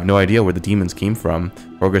 I have no idea where the demons came from.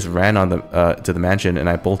 Horgus ran on to the mansion, and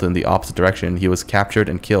I bolted in the opposite direction. He was captured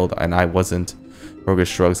and killed, and I wasn't. Horgus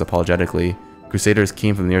shrugs apologetically. Crusaders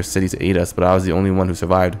came from the nearest cities to aid us, but I was the only one who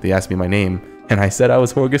survived. They asked me my name, and I said I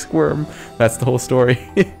was Horgus Gwerm. That's the whole story.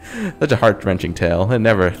 Such a heart-wrenching tale. It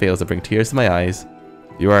never fails to bring tears to my eyes.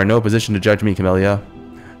 You are in no position to judge me, Camellia.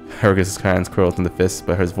 Horgus' hands curled in the fist,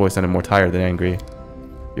 but his voice sounded more tired than angry.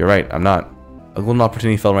 You're right, I'm not. A golden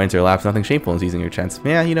opportunity fell right into your laps. Nothing shameful in seizing your chance.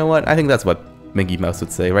 Yeah, you know what? I think that's what Mickey Mouse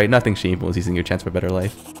would say, right? Nothing shameful in seizing your chance for a better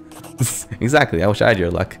life. Exactly, I wish I had your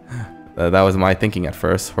luck. That was my thinking at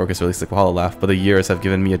first. Horgus released a hollow laugh, but the years have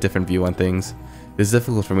given me a different view on things. It is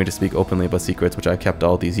difficult for me to speak openly about secrets which I kept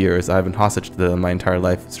all these years. I have been hostage to them my entire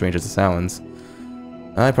life, strange as it sounds.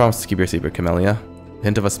 I promise to keep your secret, Camellia. A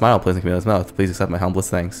hint of a smile plays in Camelia's mouth. Please accept my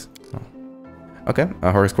humblest thanks. Oh. Okay,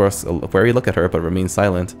 Horgus casts a wary look at her, but remains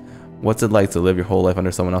silent. What's it like to live your whole life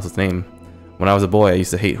under someone else's name? When I was a boy, I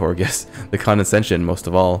used to hate Horgus. The condescension, most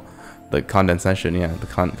of all. The condescension, yeah. The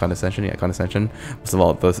condescension, yeah, condescension. Most of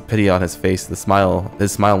all, the pity on his face, his smile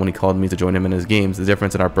when he called me to join him in his games. The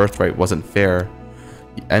difference in our birthright wasn't fair.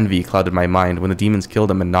 Envy clouded my mind. When the demons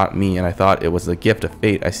killed him and not me, and I thought it was a gift of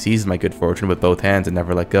fate, I seized my good fortune with both hands and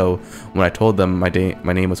never let go. When I told them my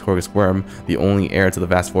name was Horgus Gwerm, the only heir to the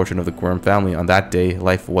vast fortune of the Gwerm family, on that day,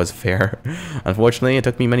 life was fair. Unfortunately, it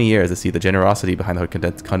took me many years to see the generosity behind the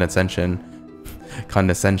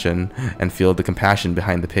condescension and feel the compassion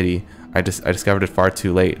behind the pity. I discovered it far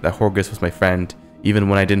too late that Horgus was my friend, even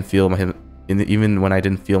when I didn't feel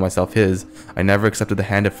myself his. I never accepted the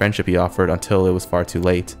hand of friendship he offered until it was far too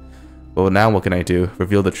late. But now what can I do?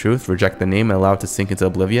 Reveal the truth, reject the name, and allow it to sink into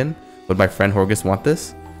oblivion? Would my friend Horgus want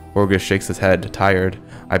this? Horgus shakes his head, tired.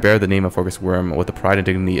 I bear the name of Horgus Gwerm with the pride and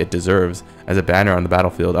dignity it deserves. As a banner on the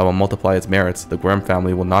battlefield, I will multiply its merits. The Gwerm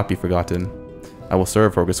family will not be forgotten. I will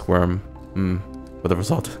serve Horgus Gwerm. But the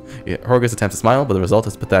result... Yeah, Horgus attempts to smile, but the result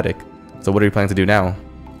is pathetic. So what are you planning to do now?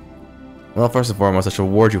 Well, first and foremost, I shall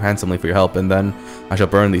reward you handsomely for your help, and then I shall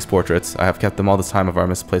burn these portraits. I have kept them all this time of our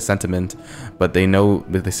misplaced sentiment, but they know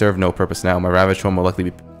that they serve no purpose now. My ravaged home will likely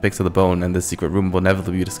be picked to the bone, and this secret room will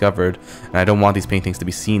inevitably be discovered, and I don't want these paintings to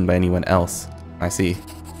be seen by anyone else. I see.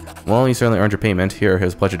 Well, you certainly earned your payment. Here, it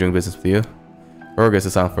was a pleasure doing business with you. Horgus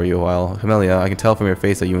is silent for you a while. Camellia, I can tell from your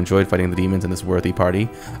face that you enjoyed fighting the demons in this worthy party.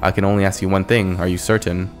 I can only ask you one thing. Are you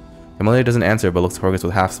certain? Camellia doesn't answer, but looks at Horgus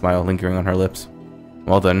with a half-smile lingering on her lips.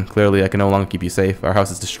 Well then, clearly I can no longer keep you safe. Our house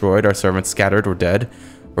is destroyed, our servants scattered or dead.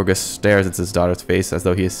 Horgus stares at his daughter's face as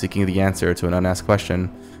though he is seeking the answer to an unasked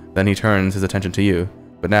question. Then he turns his attention to you.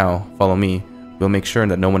 But now, follow me. We'll make sure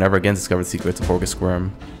that no one ever again discovers the secrets of Horgus Gwerm.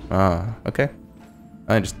 Ah, okay.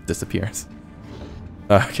 And it just disappears.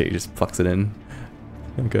 Okay, he just plucks it in.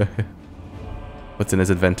 Okay. What's in his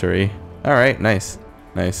inventory? Alright, nice.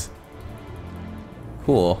 Nice.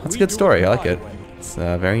 Cool. That's a good story. I like it. It's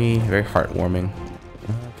very, very heartwarming.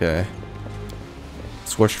 Okay.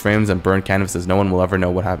 Scorched frames and burned canvases. No one will ever know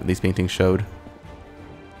what happened. These paintings showed.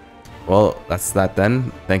 Well, that's that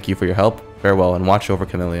then. Thank you for your help. Farewell and watch over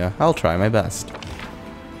Camellia. I'll try my best.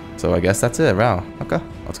 So I guess that's it. Wow. Okay,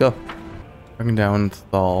 let's go. Tracking down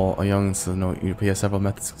Thal, a young no, he has several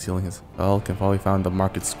methods of concealing his Thal can probably found the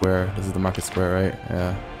market square. This is the market square, right?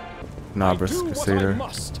 Yeah. Nobrus Crusader.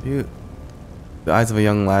 The eyes of a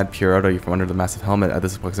young lad peer out at you from under the massive helmet. At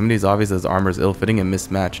this proximity, it's obvious that his armor is ill-fitting and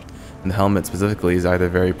mismatched, and the helmet specifically is either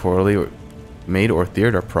very poorly made or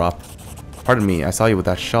theater prop. Pardon me, I saw you with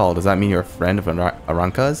that shawl. Does that mean you're a friend of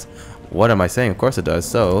Aranka's? What am I saying? Of course it does.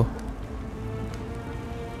 So...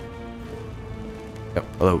 Yep,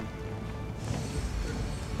 hello.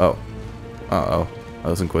 Oh. Uh-oh. Are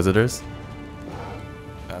those Inquisitors?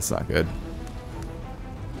 That's not good.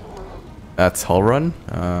 That's Hulrun?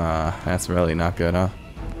 That's really not good, huh?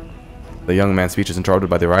 The young man's speech is interrupted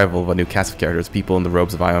by the arrival of a new cast of characters, people in the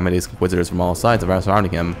robes of Iomedes, Inquisitors from all sides are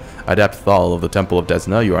surrounding him. Adept Thal of the Temple of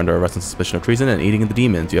Desna, you are under arrest on suspicion of treason and aiding the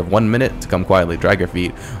demons. You have 1 minute to come quietly, drag your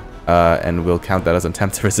feet, and we'll count that as an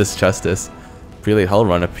attempt to resist justice. Prelate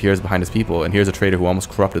Hulrun appears behind his people, and here's a traitor who almost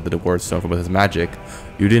corrupted the ward stone with his magic.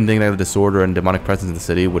 You didn't think that the disorder and demonic presence in the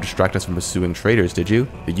city would distract us from pursuing traitors, did you?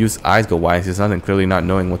 The youth's eyes go wide as he says, and clearly not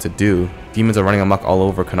knowing what to do. Demons are running amok all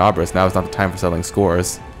over Canabras. Now is not the time for settling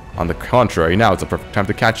scores. On the contrary, now it's a perfect time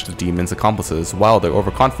to catch the demons' accomplices while they're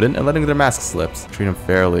overconfident and letting their masks slip. Treat them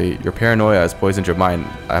fairly. Your paranoia has poisoned your mind.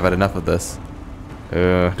 I've had enough of this.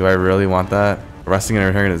 Do I really want that? Arresting and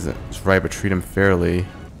returning is right, but treat him fairly.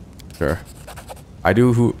 Sure. I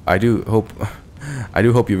do hope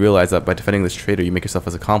you realize that by defending this traitor, you make yourself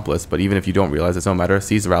as accomplice. But even if you don't realize, it's no matter.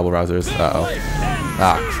 Seize the rabble rousers.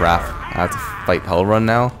 Ah, crap. I have to fight Hulrun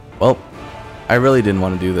now. Well, I really didn't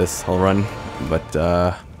want to do this, Hulrun, but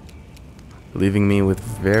leaving me with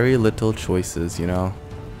very little choices, you know.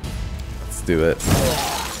 Let's do it.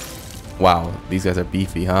 Wow, these guys are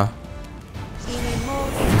beefy, huh?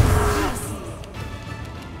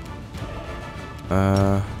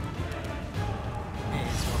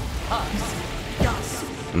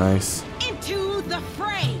 Nice. Into the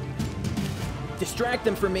fray. Distract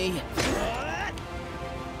them from me.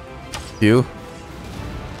 Pew.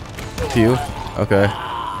 Pew. Okay.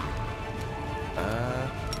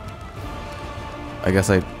 I guess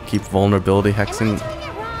I keep vulnerability hexing.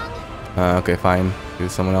 Okay, fine. Do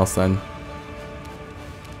someone else then.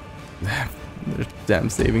 Damn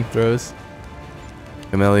saving throws.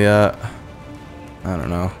 Camellia. I don't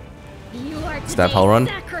know. Stab Hulrun?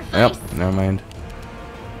 Yep, never mind.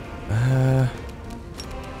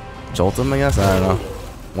 Jolt him, I guess? I don't know.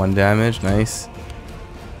 1 damage, nice.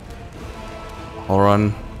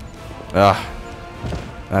 Hulrun. Ah.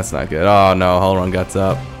 That's not good. Oh no, Hulrun guts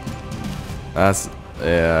up. That's.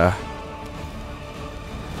 Yeah.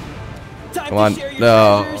 Come on.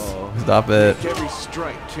 No. Stop it. Every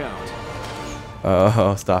strike count.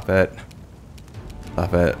 Oh, stop it.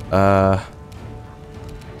 Stop it.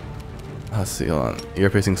 Let's see, hold on. Ear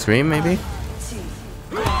piercing scream, maybe?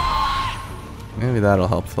 Maybe that'll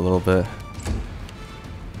help a little bit.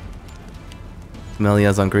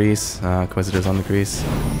 Camellia's on grease. Inquisitor's on the grease.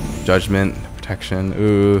 Judgment. Protection.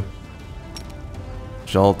 Ooh.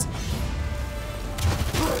 Jolt.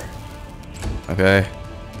 Okay.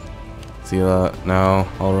 Sela. No.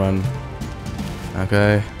 Hulrun.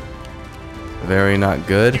 Okay. Very not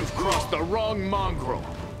good. You've crossed the wrong mongrel.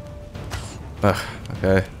 Ugh.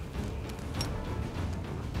 Okay.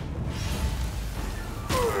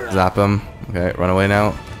 Zap him. Okay, run away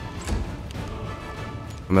now.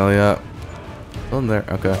 Camellia. Still in there.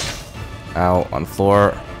 Okay. Ow, on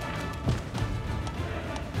floor.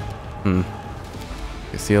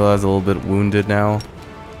 Sela is a little bit wounded now.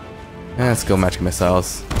 Let's go magic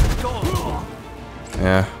missiles.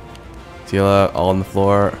 Yeah. Sela all on the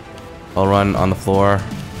floor. I'll run on the floor.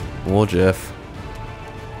 Woljif.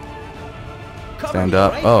 Stand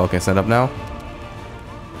up. Oh, okay, stand up now.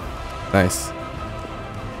 Nice.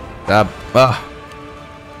 Stab. Ah.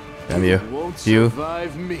 Damn you. You.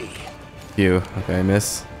 You. Okay,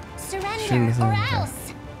 miss. Surrender or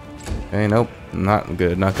else. Okay, nope. Not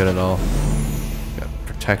good. Not good at all. Got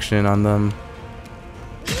protection on them.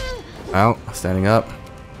 Out. Standing up.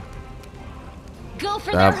 Go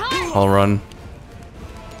for Stab. their heart. Hulrun.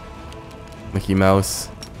 Mickey Mouse.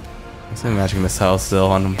 I'm still magic missile still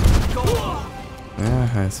on him. Yeah,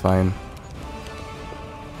 that's fine.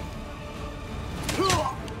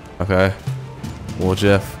 Okay.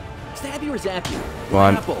 Woljif. Stab you or zap you? Come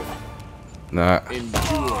on. Nah.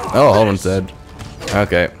 Oh, Hulrun's dead.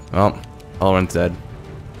 Okay. Well, Hulrun's dead.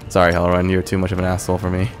 Sorry, Hulrun. You're too much of an asshole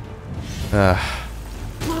for me.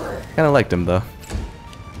 Kinda liked him, though.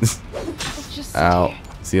 Ow.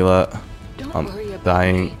 Sela. I'm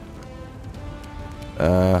dying.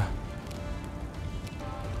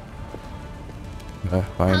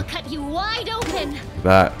 Fine. I'll cut you wide open.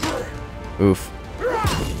 That. Oof.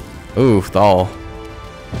 Oof, Thal.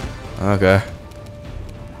 Okay.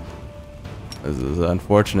 This is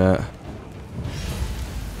unfortunate.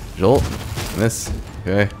 Jolt. Miss.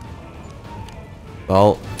 Okay.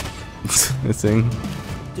 Thal. Missing.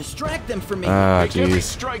 Distract them from me. Ah, Make every jeez.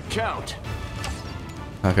 strike count.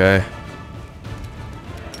 Okay.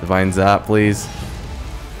 Divine Zap, please.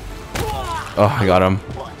 Oh, I got him.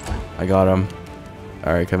 I got him.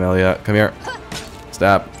 Alright, Camellia. Come here.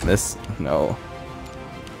 Stab. Miss. No.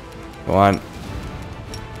 Go on.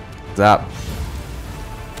 Zap.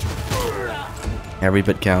 Every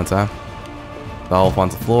bit counts, huh? Valve on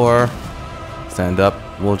the floor. Stand up.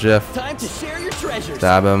 Woljif. Time to share your treasures.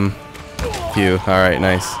 Stab him. Pew. Alright,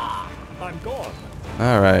 nice. I'm gone.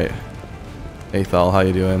 Alright. Hey, Thal, how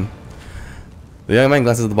you doing? The young man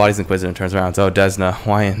glances at the bodies of the Inquisitor and turns around. So, Desna,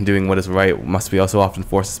 why in doing what is right must we also often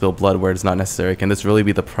forced to spill blood where it is not necessary? Can this really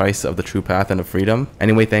be the price of the true path and of freedom?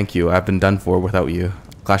 Anyway, thank you. I've been done for without you.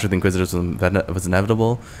 Clash with the Inquisitors was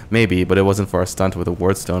inevitable? Maybe, but it wasn't for our stunt with a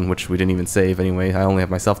wardstone, which we didn't even save anyway. I only have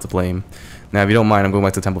myself to blame. Now, if you don't mind, I'm going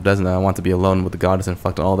back to the Temple of Desna. I want to be alone with the goddess and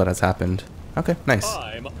reflect on all that has happened. Okay, nice.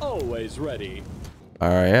 I'm always ready.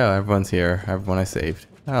 Alright, yeah, everyone's here. Everyone I saved.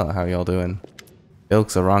 How y'all doing?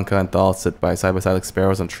 Ilks, Aranka, and Thal sit side by side like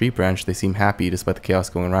sparrows on a tree branch. They seem happy despite the chaos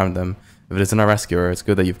going around them. If it isn't our rescuer, it's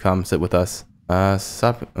good that you've come. Sit with us.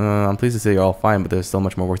 I'm pleased to say you're all fine, but there's still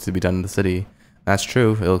much more work to be done in the city. That's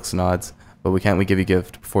true, Ilks nods. But we give you a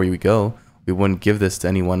gift before we go. We wouldn't give this to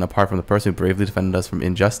anyone apart from the person who bravely defended us from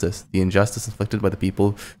injustice. The injustice inflicted by the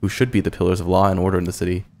people who should be the pillars of law and order in the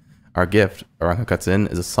city. Our gift, Aranka cuts in,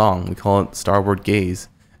 is a song. We call it Starward Gaze.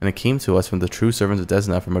 And it came to us from the true servants of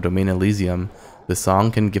Desna from our domain Elysium. The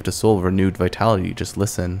song can gift a soul of renewed vitality. Just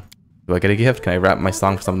listen. Do I get a gift? Can I wrap my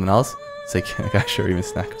song for something else? Say, can I sure even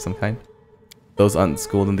snack of some kind? those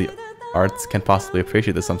unschooled in the arts can possibly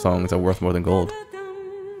appreciate that some songs are worth more than gold.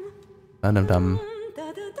 Dum-dum-dum.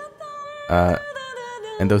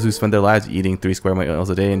 And those who spend their lives eating 3 square meals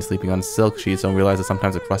a day and sleeping on silk sheets don't realize that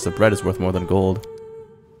sometimes a crust of bread is worth more than gold.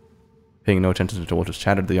 Paying no attention to what was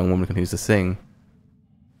chattered, the young woman continues to sing.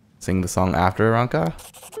 Sing the song after Ranka?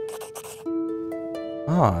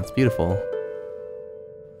 Ah, it's beautiful.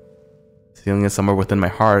 Feeling it somewhere within my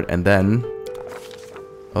heart, and then...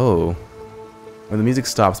 Oh. When the music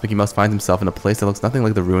stops, Mickey Mouse finds himself in a place that looks nothing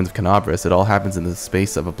like the ruins of Canabras. It all happens in the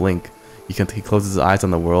space of a blink. He closes his eyes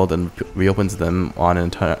on the world and reopens them on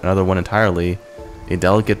another one entirely. A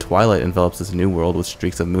delicate twilight envelops this new world with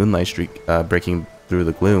streaks of moonlight breaking through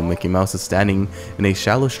the gloom. Mickey Mouse is standing in a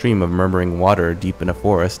shallow stream of murmuring water deep in a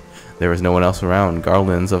forest. There is no one else around.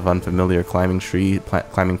 Garlands of unfamiliar climbing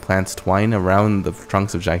plants twine around the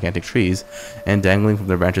trunks of gigantic trees, and dangling from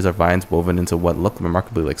their branches are vines woven into what look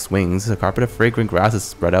remarkably like swings. A carpet of fragrant grass is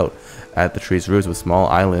spread out at the tree's roots, with small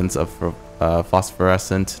islands of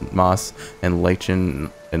phosphorescent moss and lichen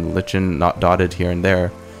not dotted here and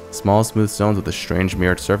there. Small smooth stones with a strange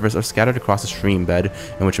mirrored surface are scattered across the stream bed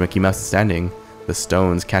in which Mickey Mouse is standing. The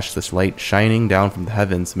stones catch this light shining down from the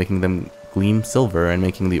heavens, making them gleam silver and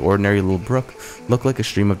making the ordinary little brook look like a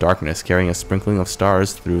stream of darkness carrying a sprinkling of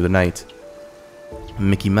stars through the night.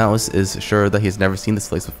 Mickey Mouse is sure that he has never seen this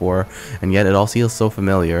place before, and yet it all feels so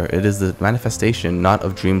familiar. It is the manifestation not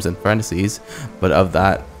of dreams and fantasies, but of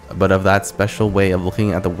that special way of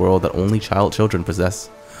looking at the world that only children possess.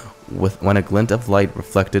 When a glint of light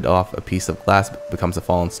reflected off a piece of glass becomes a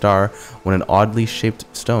fallen star, when an oddly shaped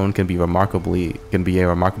stone can be a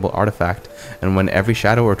remarkable artifact, and when every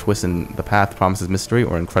shadow or twist in the path promises mystery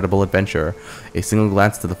or incredible adventure, a single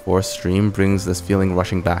glance to the forest stream brings this feeling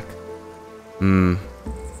rushing back.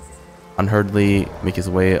 Unhurriedly make his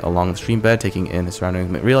way along the stream bed, taking in his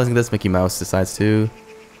surroundings. Realizing this, Mickey Mouse decides to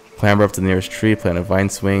clamber up to the nearest tree, play on a vine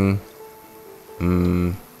swing.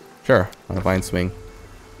 Sure, on a vine swing.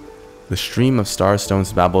 The stream of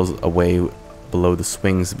starstones babbles away below the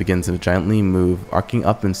swings, begins to gently move, arcing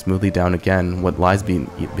up and smoothly down again. What lies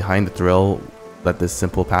behind the thrill that this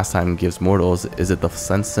simple pastime gives mortals? Is it the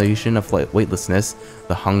sensation of weightlessness,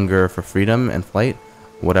 the hunger for freedom and flight?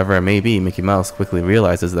 Whatever it may be, Mickey Mouse quickly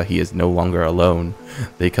realizes that he is no longer alone.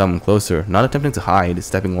 They come closer, not attempting to hide,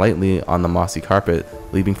 stepping lightly on the mossy carpet,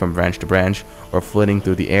 leaping from branch to branch, or flitting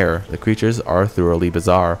through the air. The creatures are thoroughly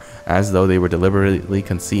bizarre, as though they were deliberately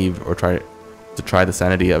conceived or try the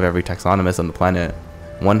sanity of every taxonomist on the planet.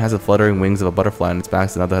 One has the fluttering wings of a butterfly on its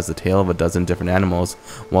back, another has the tail of a dozen different animals,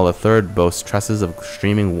 while a third boasts tresses of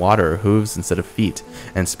streaming water, hooves instead of feet,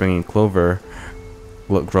 and springing clover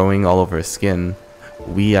growing all over his skin.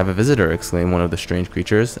 "We have a visitor," exclaimed one of the strange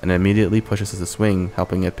creatures, and immediately pushes us to swing,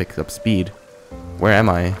 helping it pick up speed. "Where am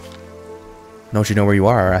I?" "Don't you know where you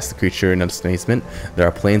are?" asked the creature in amazement. "There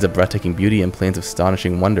are plains of breathtaking beauty and plains of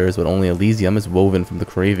astonishing wonders, but only Elysium is woven from the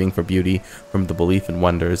craving for beauty, from the belief in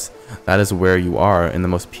wonders. That is where you are, in the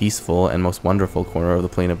most peaceful and most wonderful corner of the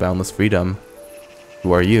plain of boundless freedom."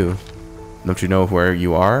 "Who are you?" "Don't you know where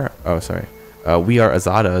you are?" "Oh, sorry. We are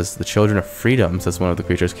Azadas, the children of freedom," says one of the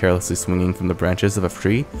creatures, carelessly swinging from the branches of a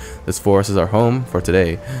tree. "This forest is our home for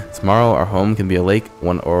today. Tomorrow our home can be a lake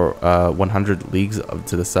 100 leagues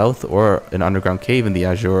to the south, or an underground cave in the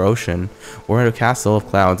azure ocean, or a castle of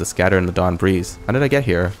clouds that scatter in the dawn breeze. How did I get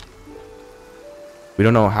here?" "We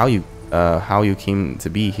don't know how you came to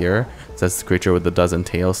be here," says the creature with a dozen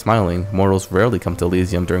tails, smiling. "Mortals rarely come to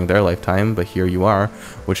Elysium during their lifetime, but here you are,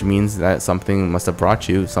 which means that something must have brought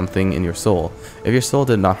you, something in your soul. If your soul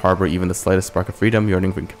did not harbor even the slightest spark of freedom,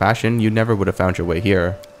 yearning for compassion, you never would have found your way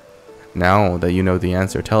here. Now that you know the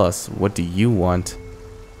answer, tell us, what do you want?"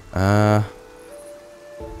 I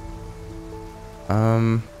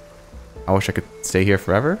wish I could stay here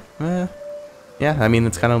forever? Yeah, I mean,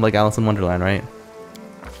 it's kind of like Alice in Wonderland, right?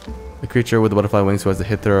 The creature with the butterfly wings, who has the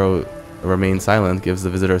hitherto remained silent, gives the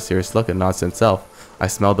visitor a serious look and nods to himself. "I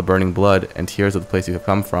smell the burning blood and tears of the place you have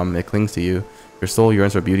come from. It clings to you. Your soul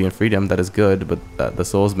yearns for beauty and freedom. That is good, but the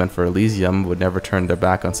souls meant for Elysium would never turn their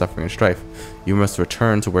back on suffering and strife. You must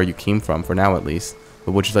return to where you came from, for now at least.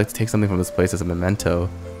 But would you like to take something from this place as a memento?"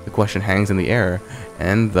 The question hangs in the air,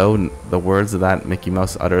 and though the words that Mickey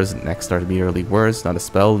Mouse utters next are merely words, not a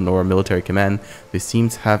spell nor a military command, they seem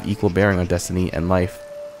to have equal bearing on destiny and life.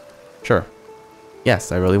 "Sure.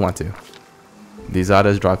 Yes, I really want to." The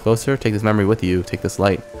Azadas draw closer. "Take this memory with you. Take this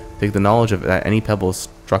light. Take the knowledge of that any pebble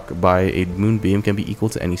struck by a moonbeam can be equal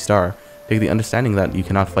to any star. Take the understanding that you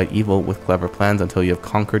cannot fight evil with clever plans until you have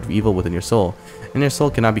conquered evil within your soul. And your soul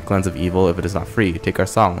cannot be cleansed of evil if it is not free. Take our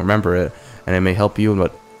song. Remember it, and it may help you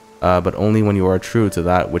but only when you are true to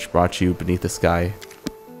that which brought you beneath the sky.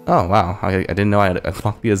 Oh, wow. I didn't know I had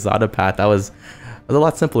unlocked the Azada path. That was a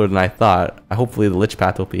lot simpler than I thought. Hopefully the Lich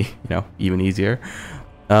path will be, even easier.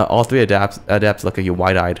 All three adepts look at you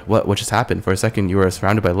wide-eyed. What just happened? For a second, you were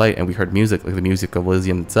surrounded by light, and we heard music, like the music of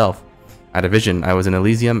Elysium itself. I had a vision. I was in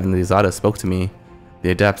Elysium, and the Azada spoke to me.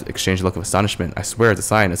 The adept exchanged a look of astonishment. I swear it's a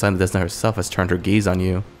sign that Desna herself has turned her gaze on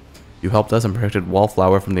you. You helped us and protected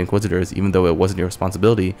Wallflower from the Inquisitors, even though it wasn't your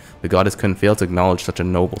responsibility. The goddess couldn't fail to acknowledge such a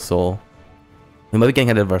noble soul. We might be getting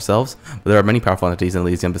ahead of ourselves, but there are many powerful entities in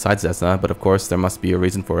Elysium besides Desna, but of course there must be a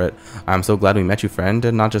reason for it. I'm so glad we met you, friend,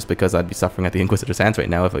 and not just because I'd be suffering at the Inquisitor's hands right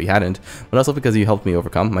now if we hadn't, but also because you helped me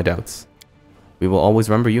overcome my doubts. We will always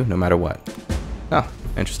remember you, no matter what. Oh,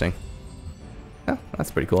 interesting. Oh,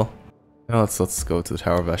 that's pretty cool. Now let's go to the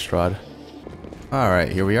Tower of Estrod.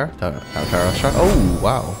 Alright, here we are. Tower of Estrod. Oh,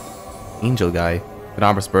 wow. Angel guy.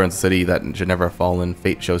 Penumbra burns a city that should never have fallen.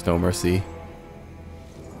 Fate shows no mercy.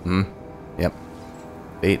 Yep.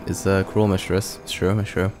 Fate is a cruel mistress. It's true, it's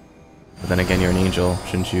true. But then again, you're an angel.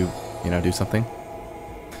 Shouldn't you, do something?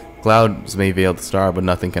 Clouds may veil the star, but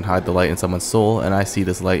nothing can hide the light in someone's soul, and I see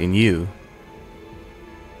this light in you.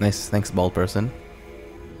 Nice, thanks, bald person.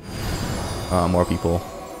 More people.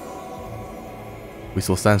 We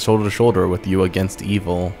will stand shoulder to shoulder with you against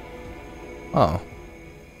evil. Oh.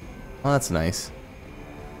 Well, that's nice.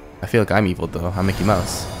 I feel like I'm evil, though. I'm Mickey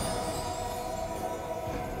Mouse.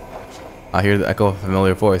 I hear the echo of a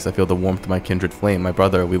familiar voice. I feel the warmth of my kindred flame. My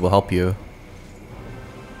brother, we will help you.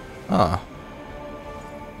 Ah.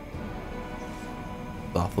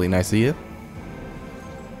 Awfully nice of you.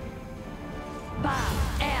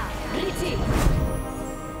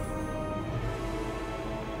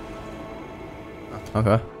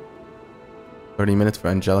 Okay. 30 minutes for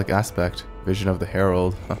angelic aspect. Vision of the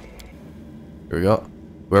Herald. Huh. Here we go.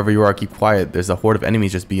 Wherever you are, keep quiet. There's a horde of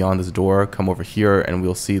enemies just beyond this door. Come over here and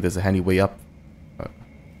we'll see there's a handy way up.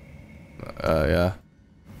 Yeah.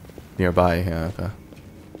 Nearby, yeah, okay.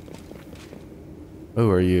 Who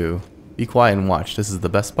are you? Be quiet and watch. This is the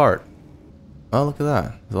best part. Oh, look at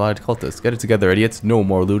that. There's a lot of cultists. Get it together, idiots. No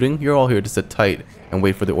more looting. You're all here to sit tight and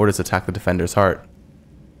wait for the orders to attack the Defender's heart.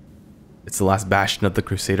 It's the last bastion of the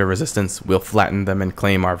Crusader resistance. We'll flatten them and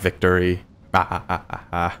claim our victory.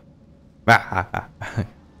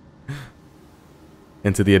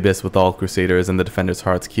 Into the abyss with all Crusaders and the Defender's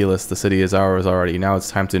hearts. Keyless, the city is ours already. Now it's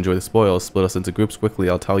time to enjoy the spoils. Split us into groups quickly.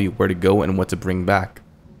 I'll tell you where to go and what to bring back.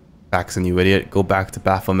 Paxson, you idiot. Go back to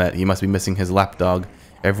Baphomet. He must be missing his lapdog.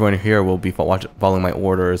 Everyone here will be following my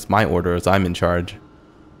orders. My orders. I'm in charge.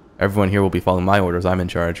 Everyone here will be following my orders. I'm in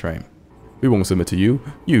charge, right? We won't submit to you.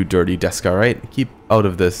 You dirty Descarite. Keep out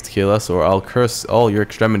of this, Keyless, or I'll curse all your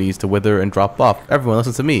extremities to wither and drop off. Everyone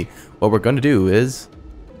listen to me. What we're going to do is...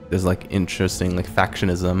 There's like interesting like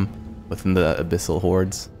factionism within the abyssal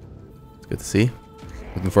hordes. It's good to see.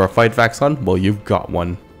 Looking for a fight, Vaxon? Well, you've got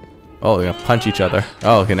one. Oh, they're gonna punch each other.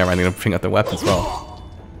 Oh, okay, never mind. They're gonna bring out their weapons as well.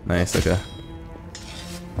 Nice, okay.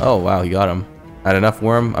 Oh, wow, you got him. Had enough,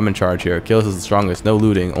 Worm? I'm in charge here. Keyless is the strongest. No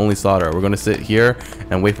looting, only slaughter. We're gonna sit here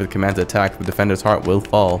and wait for the command to attack. The Defender's heart will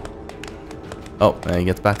fall. Oh, and he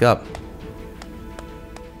gets back up.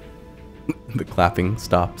 The clapping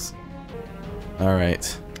stops.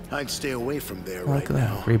 Alright. I'd stay away from there right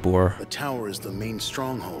now. Grey Boar. The tower is the main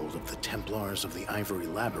stronghold of the Templars of the Ivory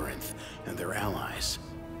Labyrinth and their allies.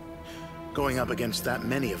 Going up against that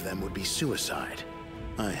many of them would be suicide.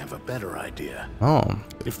 I have a better idea. Oh.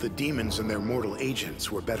 If the demons and their mortal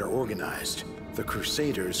agents were better organized, the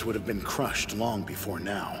Crusaders would have been crushed long before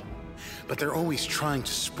now. But they're always trying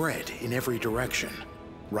to spread in every direction.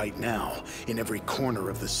 Right now, in every corner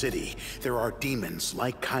of the city, there are demons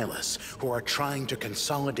like Kylus who are trying to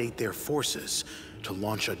consolidate their forces to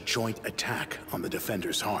launch a joint attack on the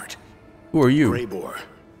Defender's heart. Who are you? Grey Boar.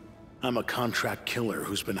 I'm a contract killer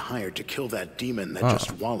who's been hired to kill that demon that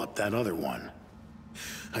just walloped that other one.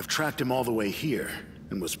 I've tracked him all the way here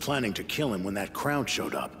and was planning to kill him when that crowd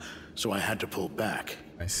showed up, so I had to pull back.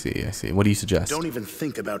 I see, I see. What do you suggest? Don't even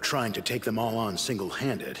think about trying to take them all on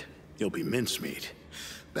single-handed. You'll be mincemeat.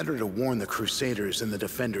 Better to warn the Crusaders in the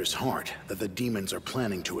Defender's heart that the demons are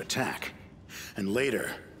planning to attack. And later,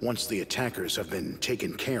 once the attackers have been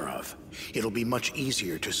taken care of, it'll be much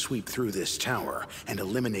easier to sweep through this tower and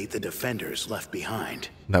eliminate the Defenders left behind.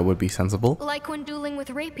 That would be sensible. Like when dueling with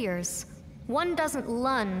rapiers. One doesn't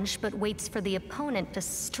lunge, but waits for the opponent to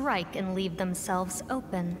strike and leave themselves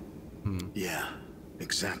open. Yeah,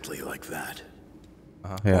 exactly like that.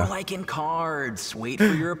 Or like in cards, wait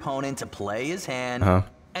for your opponent to play his hand,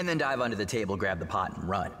 and then dive under the table, grab the pot, and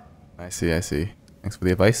run. I see, I see. Thanks for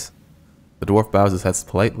the advice. The dwarf bows his head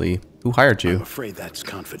politely. Who hired you? I'm afraid that's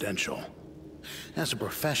confidential. As a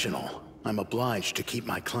professional, I'm obliged to keep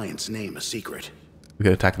my client's name a secret. We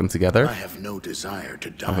could attack them together? I have no desire to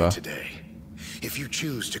die today. If you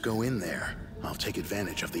choose to go in there, I'll take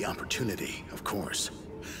advantage of the opportunity, of course.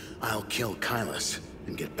 I'll kill Kylus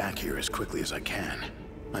and get back here as quickly as I can.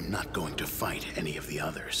 I'm not going to fight any of the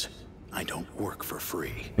others. I don't work for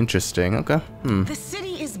free. Interesting, okay. The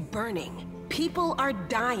city is burning. People are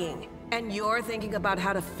dying. And you're thinking about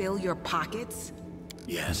how to fill your pockets?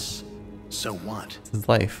 Yes. So what? This is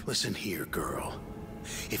life. Listen here, girl.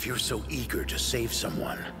 If you're so eager to save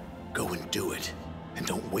someone, go and do it. And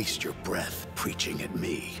don't waste your breath preaching at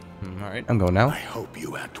me. Alright, I'm going now. I hope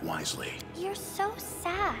you act wisely. You're so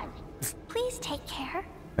sad. Please take care.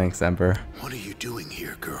 Thanks, Ember. What are you doing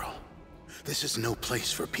here, girl? This is no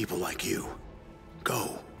place for people like you.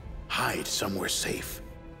 Go. Hide somewhere safe.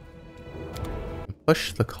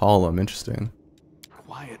 Push the column. Interesting.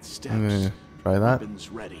 Quiet steps. I'm gonna try that. Weapons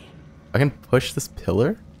ready. I can push this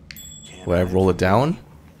pillar? Would I roll it down?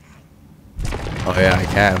 Oh yeah, I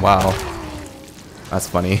can. Wow. That's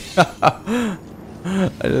funny. I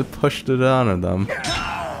just pushed it on them.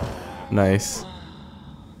 Nice.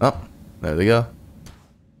 Oh, there they go.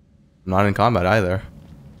 I'm not in combat either.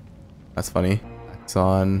 That's funny. It's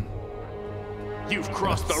on. You've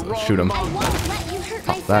crossed the wrong. Shoot him.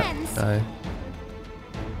 Pop That guy.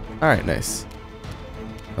 Alright, nice.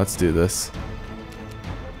 Let's do this.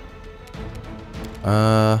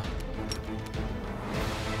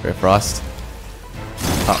 Great Frost.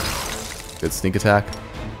 Oh. Good sneak attack.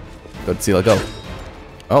 Good Seela, go.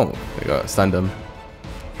 Oh, there you go. Stunned him.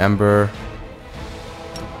 Ember.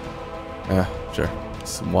 Yeah, sure.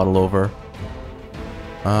 Just waddle over.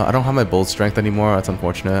 I don't have my bold strength anymore. That's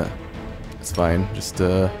unfortunate. It's fine. Just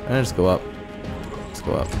go up. Just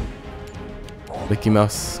go up. Mickey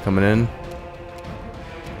Mouse coming in.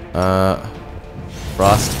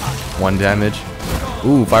 Frost. 1 damage.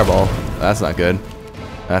 Ooh, fireball. That's not good.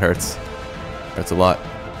 That hurts. Hurts a lot.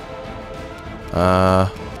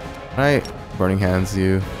 Right. Burning hands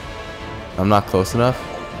you. I'm not close enough.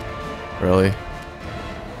 Really?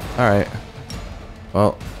 Alright.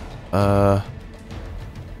 Well, yeah,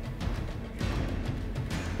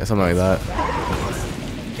 something like that.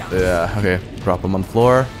 Yeah, okay. Drop him on the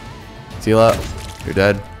floor. Seela, you're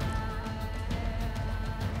dead.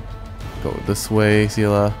 Go this way,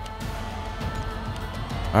 Seela.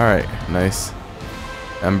 Alright, nice.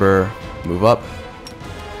 Ember, move up.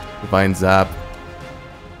 Divine Zap.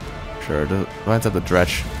 Sure, Divine Zap the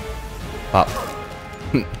Dretch. Pop.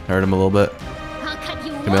 Hurt him a little bit.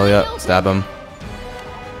 Camellia, stab him.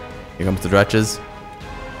 Here comes the Dretches.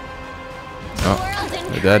 Oh,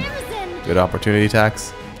 they're dead. Good opportunity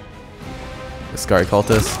attacks. The Scary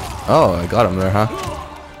Cultist. Oh, I got him there, huh?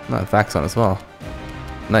 Not Faxon as well.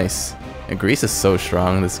 Nice. And Grease is so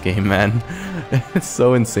strong in this game, man. It's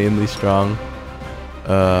so insanely strong.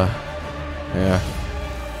 Yeah.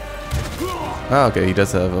 Oh, okay, he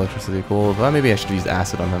does have electricity. Cool. Well, maybe I should use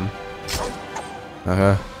acid on him.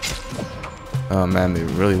 Oh man, they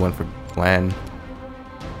really went for plan.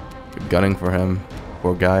 Good gunning for him.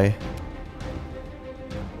 Poor guy.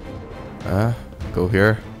 Go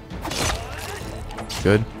here.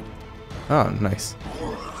 Good. Oh, nice.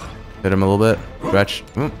 Hit him a little bit. Stretch.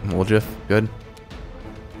 Woljif. Good.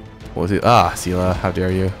 What was he? Ah, Seela, how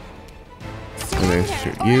dare you? I'm gonna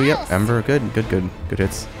shoot you. Yep, Ember. Good, good, good. Good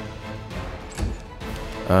hits.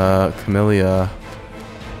 Camellia.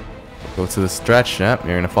 Go to the stretch. Yep,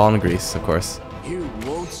 you're gonna fall in the grease, of course. You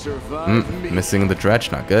won't survive me. Missing the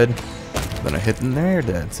dretch, not good. Then I hit in there,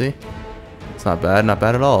 dead. See? It's not bad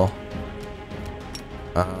at all.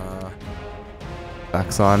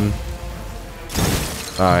 Faxon.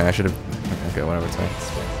 Oh, yeah, I should have. Okay, whatever. It's fine.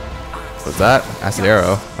 What's that? Acid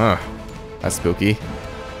arrow. Huh. That's spooky.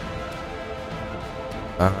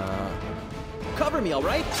 Cover me, all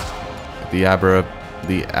right? The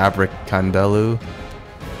Abracandelu.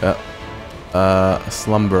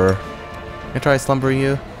 Slumber. Can I try slumbering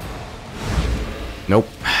you? Nope.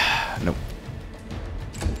 Nope.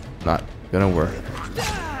 Not gonna work.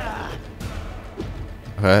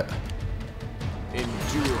 Okay.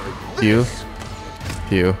 Pew.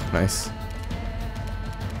 Pew. Nice.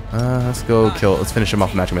 Let's go kill. Let's finish him off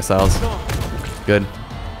with magic missiles. Good.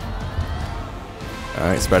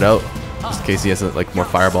 Alright, spread out. Just in case he has like more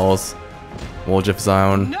fireballs. Woljif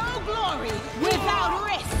zone. No glory without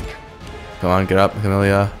risk. Come on, get up,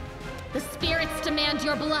 Camellia. The spirits demand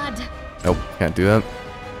your blood. Nope, can't do that.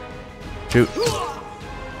 Shoot.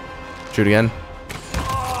 Shoot again.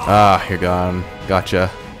 Ah, you're gone. Gotcha.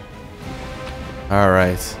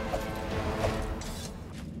 Alright.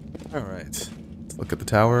 Alright. look at the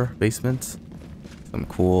tower, basement. Some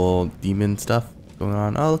cool demon stuff going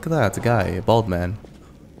on. Oh, look at that. It's a guy, a bald man.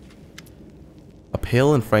 A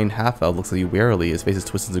pale and frightened half-elf looks at you warily. His face is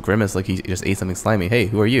twisted into a grimace like he just ate something slimy. Hey,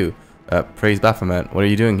 who are you? Praise Baphomet. What are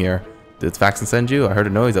you doing here? Did Faxon send you? I heard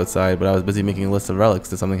a noise outside, but I was busy making a list of relics.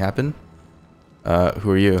 Did something happen?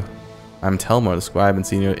 Who are you? I'm Telmor, the scribe and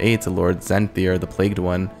senior aide to Lord Xanthier, the Plagued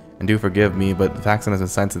One. And do forgive me, but Faxon has been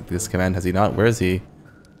assigned to this command, has he not? Where is he?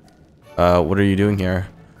 What are you doing here?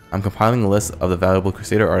 I'm compiling a list of the valuable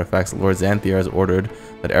Crusader artifacts Lord Xanthier has ordered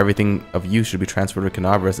that everything of use should be transferred to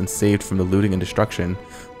Canabras and saved from the looting and destruction.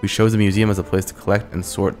 We chose the museum as a place to collect and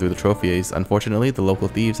sort through the trophies. Unfortunately, the local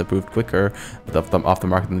thieves have proved quicker off the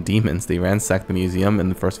mark than the demons. They ransacked the museum in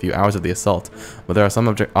the first few hours of the assault, but there are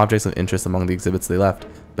some objects of interest among the exhibits they left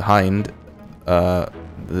behind.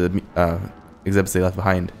 The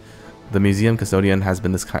museum custodian has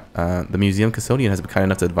been kind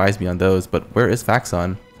enough to advise me on those, but where is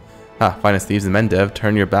Faxon? Finest thieves in Mendev,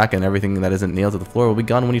 turn your back and everything that isn't nailed to the floor will be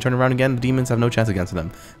gone when you turn around again. The demons have no chance against them.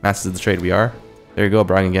 Masters of the trade we are. There you go,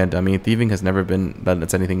 bragging again, dummy. Thieving has never been that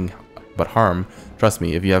it's anything but harm. Trust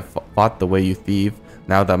me, if you have fought the way you thieve,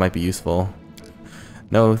 now that might be useful.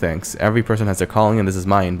 No, thanks. Every person has their calling and this is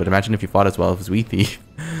mine, but imagine if you fought as well as we thieve.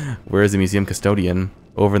 Where is the museum custodian?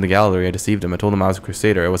 Over in the gallery. I deceived him. I told him I was a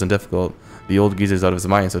crusader. It wasn't difficult. The old geezer's out of his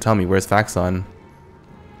mind, so tell me, where's Faxon?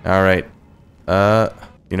 Alright.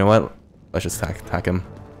 You know what? Let's just attack him.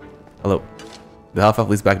 Hello. The half-elf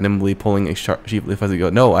leads back nimbly, pulling a sharp sheep leaf as he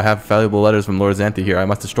goes. No, I have valuable letters from Lord Xanthier here. I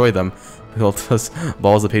must destroy them. Piltus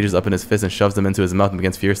balls the pages up in his fist and shoves them into his mouth and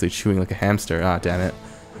begins fiercely chewing like a hamster. Ah, damn it.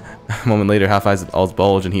 A moment later, Half-Eyes all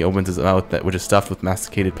bulge and he opens his mouth, which is stuffed with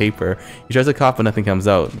masticated paper. He tries to cough, but nothing comes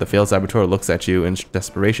out. The failed saboteur looks at you in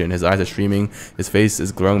desperation. His eyes are streaming, his face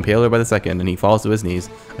is growing paler by the second, and he falls to his knees.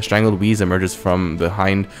 A strangled wheeze emerges from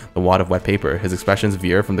behind the wad of wet paper. His expressions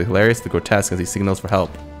veer from the hilarious to the grotesque as he signals for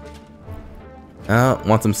help.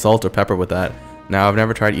 Want some salt or pepper with that. Now, I've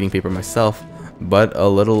never tried eating paper myself, but a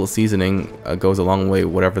little seasoning goes a long way,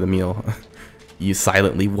 whatever the meal. You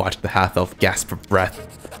silently watch the half-elf gasp for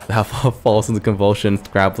breath. The half-elf falls into convulsion,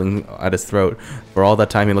 scrabbling at his throat. For all that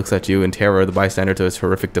time, he looks at you in terror, the bystander to his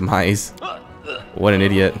horrific demise. What an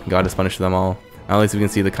idiot. God has punished them all. At least we can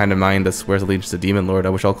see the kind of mind that swears allegiance to Demon Lord. I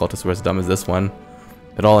wish all cultists were as dumb as this one.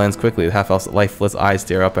 It all ends quickly. The half-elf's lifeless eyes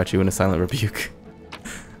stare up at you in a silent rebuke.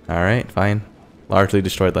 Alright, fine. Largely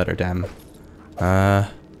destroyed letter, damn.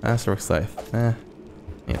 Masterwork Scythe. Yeah,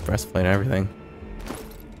 breastplate and everything.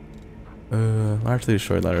 Largely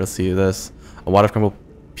destroyed letter. Let's see this. A wad of crumpled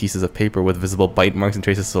pieces of paper with visible bite marks and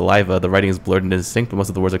traces of saliva. The writing is blurred and indistinct, but most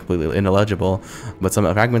of the words are completely illegible. But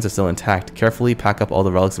some fragments are still intact. Carefully pack up all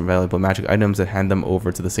the relics and valuable magic items and hand them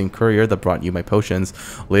over to the same courier that brought you my potions.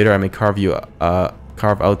 Later, I may carve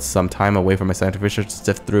out some time away from my scientific research to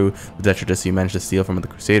sift through the detritus you managed to steal from the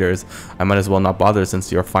Crusaders. I might as well not bother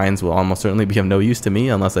since your finds will almost certainly be of no use to me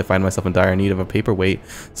unless I find myself in dire need of a paperweight.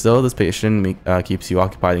 Still, this patient keeps you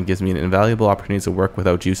occupied and gives me an invaluable opportunity to work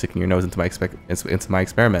without you sticking your nose into my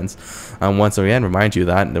experiments. Once again, remind you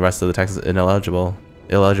that the rest of the text is illegible.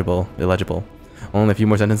 Only a few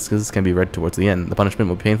more sentences can be read towards the end. The punishment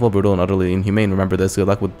will be painful, brutal, and utterly inhumane. Remember this. Good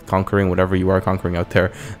luck with conquering whatever you are conquering out there.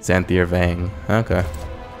 Xanthier Vang. Okay.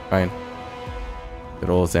 Fine. Good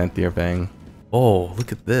old Xanthier Vang. Oh,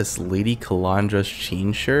 look at this. Lady Calandra's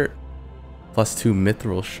chain shirt. +2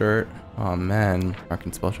 mithril shirt. Oh, man.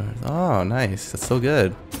 Marking spell charge. Oh, nice. That's so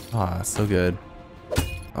good. Oh, that's so good.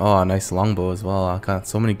 Oh, nice longbow as well. I got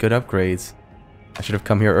so many good upgrades. I should have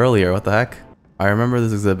come here earlier. What the heck? I remember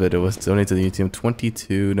this exhibit. It was donated to the museum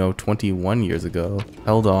 21 years ago.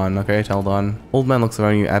 Teldon, okay, Teldon. Old man looks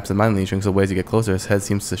around you absentmindedly, shrinks away as you get closer. His head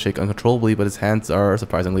seems to shake uncontrollably, but his hands are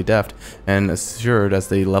surprisingly deft and assured as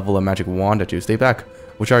they level a magic wand at you. Stay back.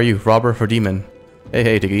 Which are you, robber or demon?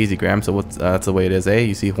 Hey, take it easy, Graham. So that's the way it is, eh?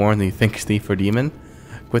 You see horns and you think thief or demon?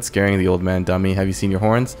 Quit scaring the old man, dummy. Have you seen your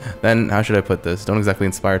horns? Then, how should I put this? Don't exactly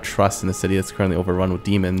inspire trust in a city that's currently overrun with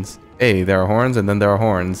demons. Hey, there are horns and then there are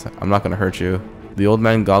horns. I'm not gonna hurt you. The old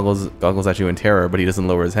man goggles at you in terror, but he doesn't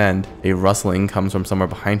lower his hand. A rustling comes from somewhere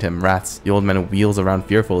behind him. Rats. The old man wheels around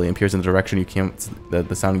fearfully and peers in the direction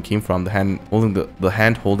the sound came from. The hand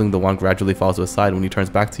holding the wand gradually falls to his side. When he turns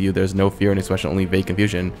back to you, there's no fear in his expression, only vague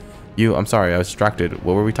confusion. I'm sorry, I was distracted.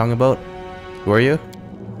 What were we talking about? Who are you?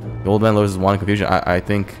 The old man lowers his wand in confusion. I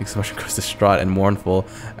think his expression grows distraught and mournful,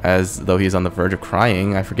 as though he is on the verge of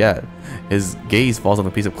crying. I forget. His gaze falls on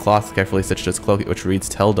the piece of cloth carefully stitched to his cloak, which reads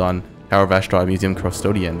Teldon, Tower of Estrod, Museum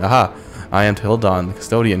Custodian. Aha! I am Teldon, the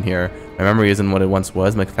custodian here. My memory isn't what it once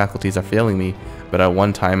was. My faculties are failing me. but at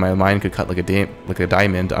one time my mind could cut like a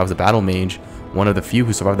diamond. I was a battle mage, one of the few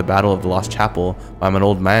who survived the Battle of the Lost Chapel. I'm an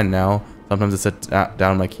old man now. Sometimes I set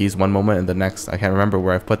down my keys one moment and the next I can't remember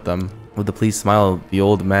where I've put them. With a pleased smile, the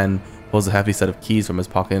old man pulls a heavy set of keys from his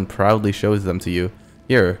pocket and proudly shows them to you.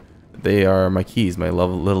 Here, they are my keys, my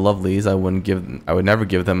little lovelies. I would never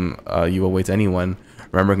give them you away to anyone.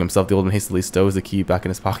 Remembering himself, the old man hastily stows the key back in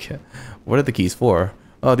his pocket. What are the keys for?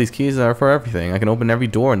 Oh, these keys are for everything. I can open every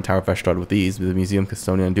door in Tower of Estrod with these. The museum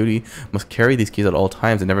custodian on duty must carry these keys at all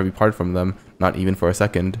times and never be parted from them, not even for a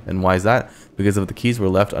second. And why is that? Because if the keys were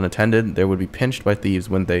left unattended, they would be pinched by thieves,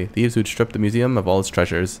 wouldn't they? Thieves who'd strip the museum of all its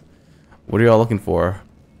treasures. What are y'all looking for?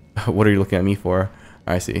 What are you looking at me for?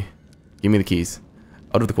 I see. Give me the keys.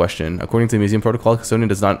 Out of the question. According to the museum protocol, the custodian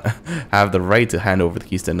does not have the right to hand over the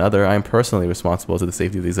keys to another. I am personally responsible to the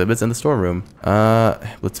safety of the exhibits and the storeroom.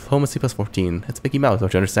 Diplomacy plus 14. It's Mickey Mouse.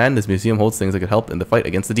 Don't you understand? This museum holds things that could help in the fight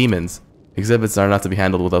against the demons. Exhibits are not to be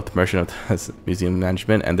handled without the permission of the museum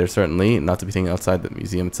management, and they're certainly not to be taken outside the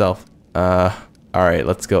museum itself. Alright,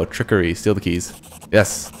 let's go. Trickery. Steal the keys.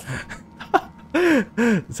 Yes.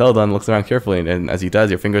 Teldon looks around carefully, and as he does,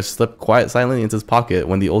 your fingers slip silently into his pocket.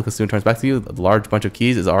 When the old custodian turns back to you, a large bunch of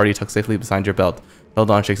keys is already tucked safely beside your belt.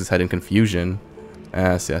 Teldon shakes his head in confusion.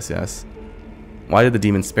 Yes. Why did the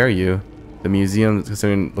demons spare you? The museum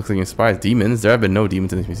custodian looks like he's surprised. Demons? There have been no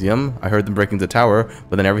demons in this museum. I heard them break into the tower,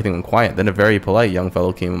 but then everything went quiet. Then a very polite young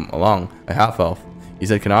fellow came along, a half-elf. He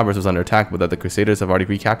said Canabras was under attack, but that the Crusaders have already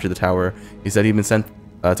recaptured the tower. He said he'd been sent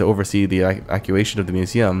to oversee the evacuation of the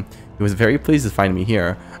museum. He was very pleased to find me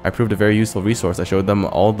here. I proved a very useful resource. I showed them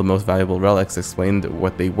all the most valuable relics, explained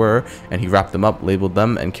what they were, and he wrapped them up, labeled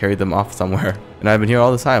them, and carried them off somewhere. And I've been here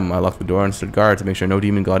all this time. I locked the door and stood guard to make sure no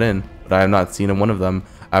demon got in, but I have not seen one of them.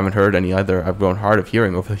 I haven't heard any either. I've grown hard of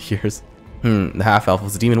hearing over the years. The half-elf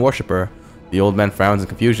was a demon worshipper. The old man frowns in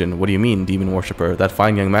confusion. What do you mean, demon worshipper? That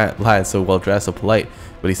fine young lad, so well dressed, so polite.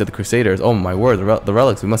 But he said the Crusaders. Oh my word, the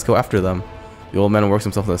relics. We must go after them. The old man works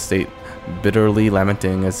himself in a state, bitterly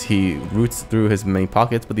lamenting as he roots through his many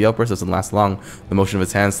pockets, but the outburst doesn't last long. The motion of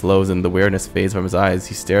his hand slows and the weariness fades from his eyes.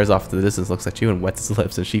 He stares off to the distance, looks at you, and wets his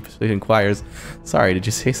lips and sheepishly inquires, "Sorry, did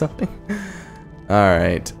you say something?"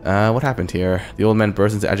 Alright, what happened here? The old man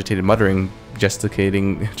bursts into agitated muttering,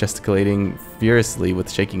 gesticulating furiously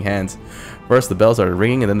with shaking hands. First, the bell started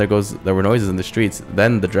ringing, and then there were noises in the streets.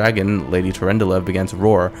 Then the dragon, Lady Torendela, began to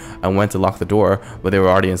roar. I went to lock the door, but they were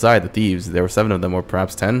already inside, the thieves. There were 7 of them, or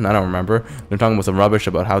perhaps 10, I don't remember. They're talking about some rubbish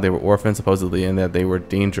about how they were orphans, supposedly, and that they were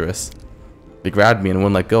dangerous. They grabbed me and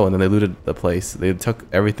wouldn't let go, and then they looted the place. They took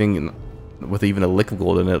everything, with even a lick of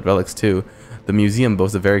gold in it, relics too. The museum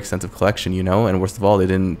boasts a very extensive collection, you know, and worst of all, they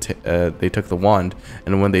took the wand,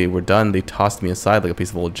 and when they were done, they tossed me aside like a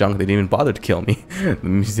piece of old junk. They didn't even bother to kill me. The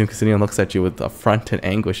museum custodian looks at you with affront and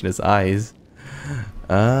anguish in his eyes.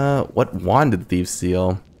 What wand did the thieves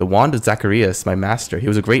steal? The wand of Zacharias, my master. He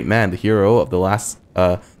was a great man, the hero of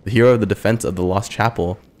the defense of the Lost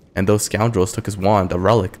Chapel. And those scoundrels took his wand, a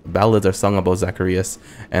relic. Ballads are sung about Zacharias,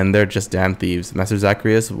 and they're just damn thieves. Master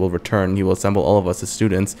Zacharias will return. He will assemble all of us as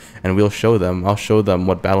students, and we'll show them. I'll show them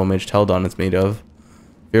what battle mage Teldon is made of.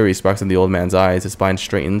 Fury sparks in the old man's eyes. His spine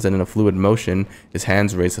straightens, and in a fluid motion, his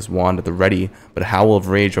hands raise his wand at the ready. But a howl of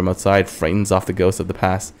rage from outside frightens off the ghosts of the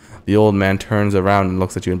past. The old man turns around and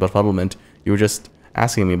looks at you in befuddlement. You were just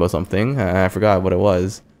asking me about something. I forgot what it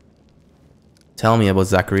was. Tell me about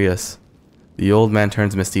Zacharias. The old man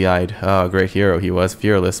turns misty-eyed. Oh, a great hero he was,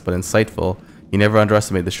 fearless but insightful. He never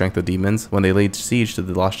underestimated the strength of demons. When they laid siege to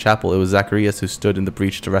the Lost Chapel, it was Zacharias who stood in the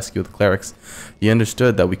breach to rescue the clerics. He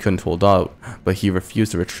understood that we couldn't hold out, but he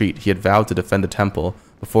refused to retreat. He had vowed to defend the temple.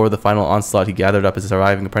 Before the final onslaught, he gathered up his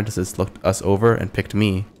surviving apprentices, looked us over, and picked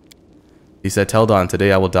me. He said, Teldon,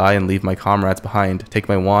 today I will die and leave my comrades behind. Take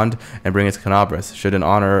my wand and bring it to Canabras. Should an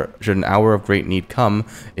hour of great need come,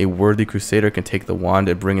 a worthy crusader can take the wand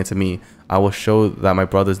and bring it to me. I will show that my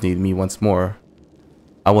brothers need me once more.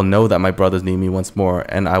 I will know that my brothers need me once more,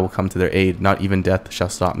 and I will come to their aid. Not even death shall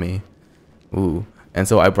stop me. Ooh. And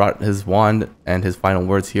so I brought his wand and his final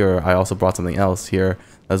words here. I also brought something else here.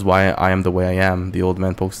 That's why I am the way I am. The old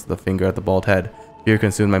man pokes the finger at the bald head. Fear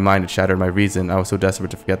consumed my mind, it shattered my reason. I was so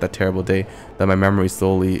desperate to forget that terrible day that my memory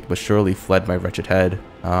slowly but surely fled my wretched head.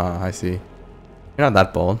 Ah, I see. You're not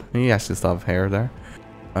that bald. You actually still have hair there.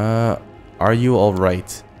 Are you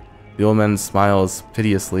alright? The old man smiles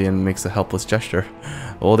piteously and makes a helpless gesture.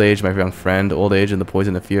 Old age, my young friend, old age and the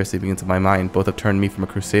poison of fear seeping into my mind. Both have turned me from a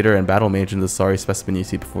crusader and battle mage into the sorry specimen you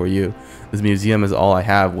see before you. This museum is all I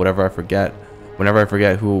have, whatever I forget. Whenever I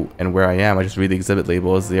forget who and where I am, I just read the exhibit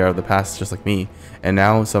labels. They are of the past, just like me. And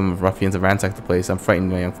now some ruffians have ransacked the place. I'm frightened,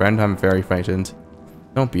 my young friend. I'm very frightened.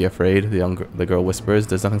 Don't be afraid, the girl whispers.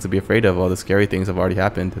 There's nothing to be afraid of. All the scary things have already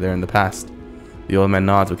happened. They're in the past. The old man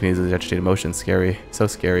nods but continues his agitated emotion. Scary. So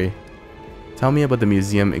scary. Tell me about the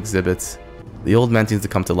museum exhibits. The old man seems to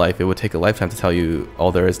come to life. It would take a lifetime to tell you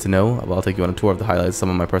all there is to know. Well, I'll take you on a tour of the highlights, some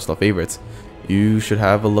of my personal favorites. You should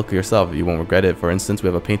have a look yourself. You won't regret it. For instance, we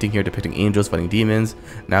have a painting here depicting angels fighting demons.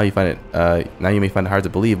 Now you may find it hard to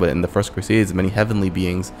believe, but in the First Crusades, many heavenly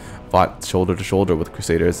beings fought shoulder to shoulder with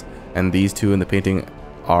Crusaders, and these two in the painting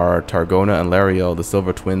are Targona and Lariel, the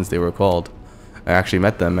silver twins they were called. I actually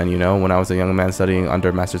met them, and you know, when I was a young man studying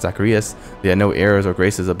under Master Zacharias, they had no airs or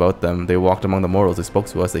graces about them. They walked among the mortals, they spoke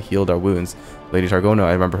to us, they healed our wounds. Lady Targona,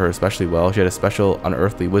 I remember her especially well. She had a special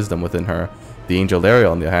unearthly wisdom within her. The angel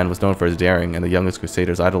Lariel, on the other hand, was known for his daring, and the youngest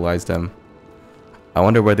Crusaders idolized him. I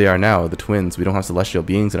wonder where they are now, the twins. We don't have celestial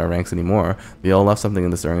beings in our ranks anymore. They all left something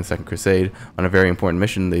in this during the Second Crusade, on a very important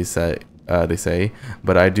mission, they say,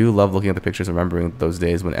 but I do love looking at the pictures and remembering those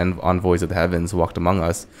days when envoys of the heavens walked among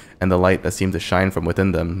us, and the light that seemed to shine from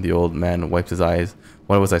within them. The old man wiped his eyes.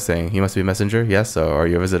 What was I saying? He must be a messenger? Yes, or are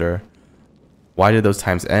you a visitor? Why did those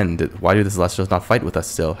times end? Why do the Celestials not fight with us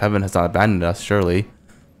still? Heaven has not abandoned us, surely.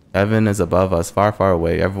 Heaven is above us, far, far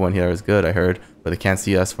away. Everyone here is good, I heard, but they can't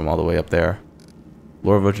see us from all the way up there.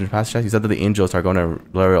 Lord Virgin Pastor, you said that the angels are going to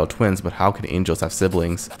Lariel twins, but how can angels have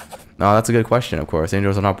siblings? No, that's a good question, of course.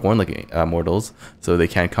 Angels are not born like mortals, so they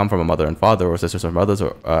can't come from a mother and father, or sisters or brothers,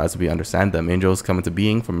 or as we understand them. Angels come into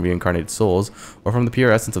being from reincarnated souls, or from the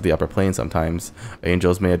pure essence of the upper plane sometimes.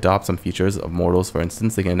 Angels may adopt some features of mortals, for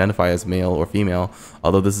instance. They can identify as male or female,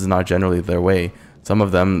 although this is not generally their way. Some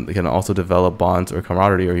of them can also develop bonds or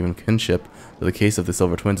camaraderie or even kinship, but the case of the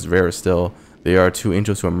Silver Twins is rarer still. They are two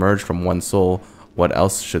angels who emerged from one soul. What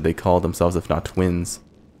else should they call themselves if not twins?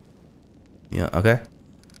 Yeah, okay.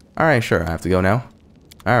 Alright, sure, I have to go now.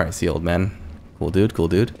 Alright, see you, old man. Cool dude, cool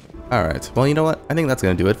dude. Alright, well, you know what? I think that's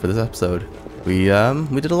gonna do it for this episode. We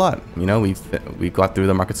did a lot. You know, we got through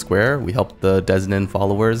the market square. We helped the Desnan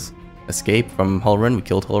followers escape from Hulrun. We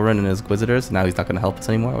killed Hulrun and his Inquisitors. Now he's not gonna help us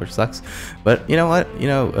anymore, which sucks. But you know what? You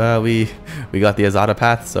know, we got the Azada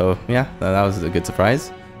path, so yeah, that was a good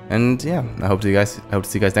surprise. And yeah, I hope to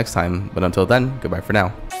see you guys next time. But until then, goodbye for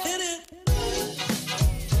now.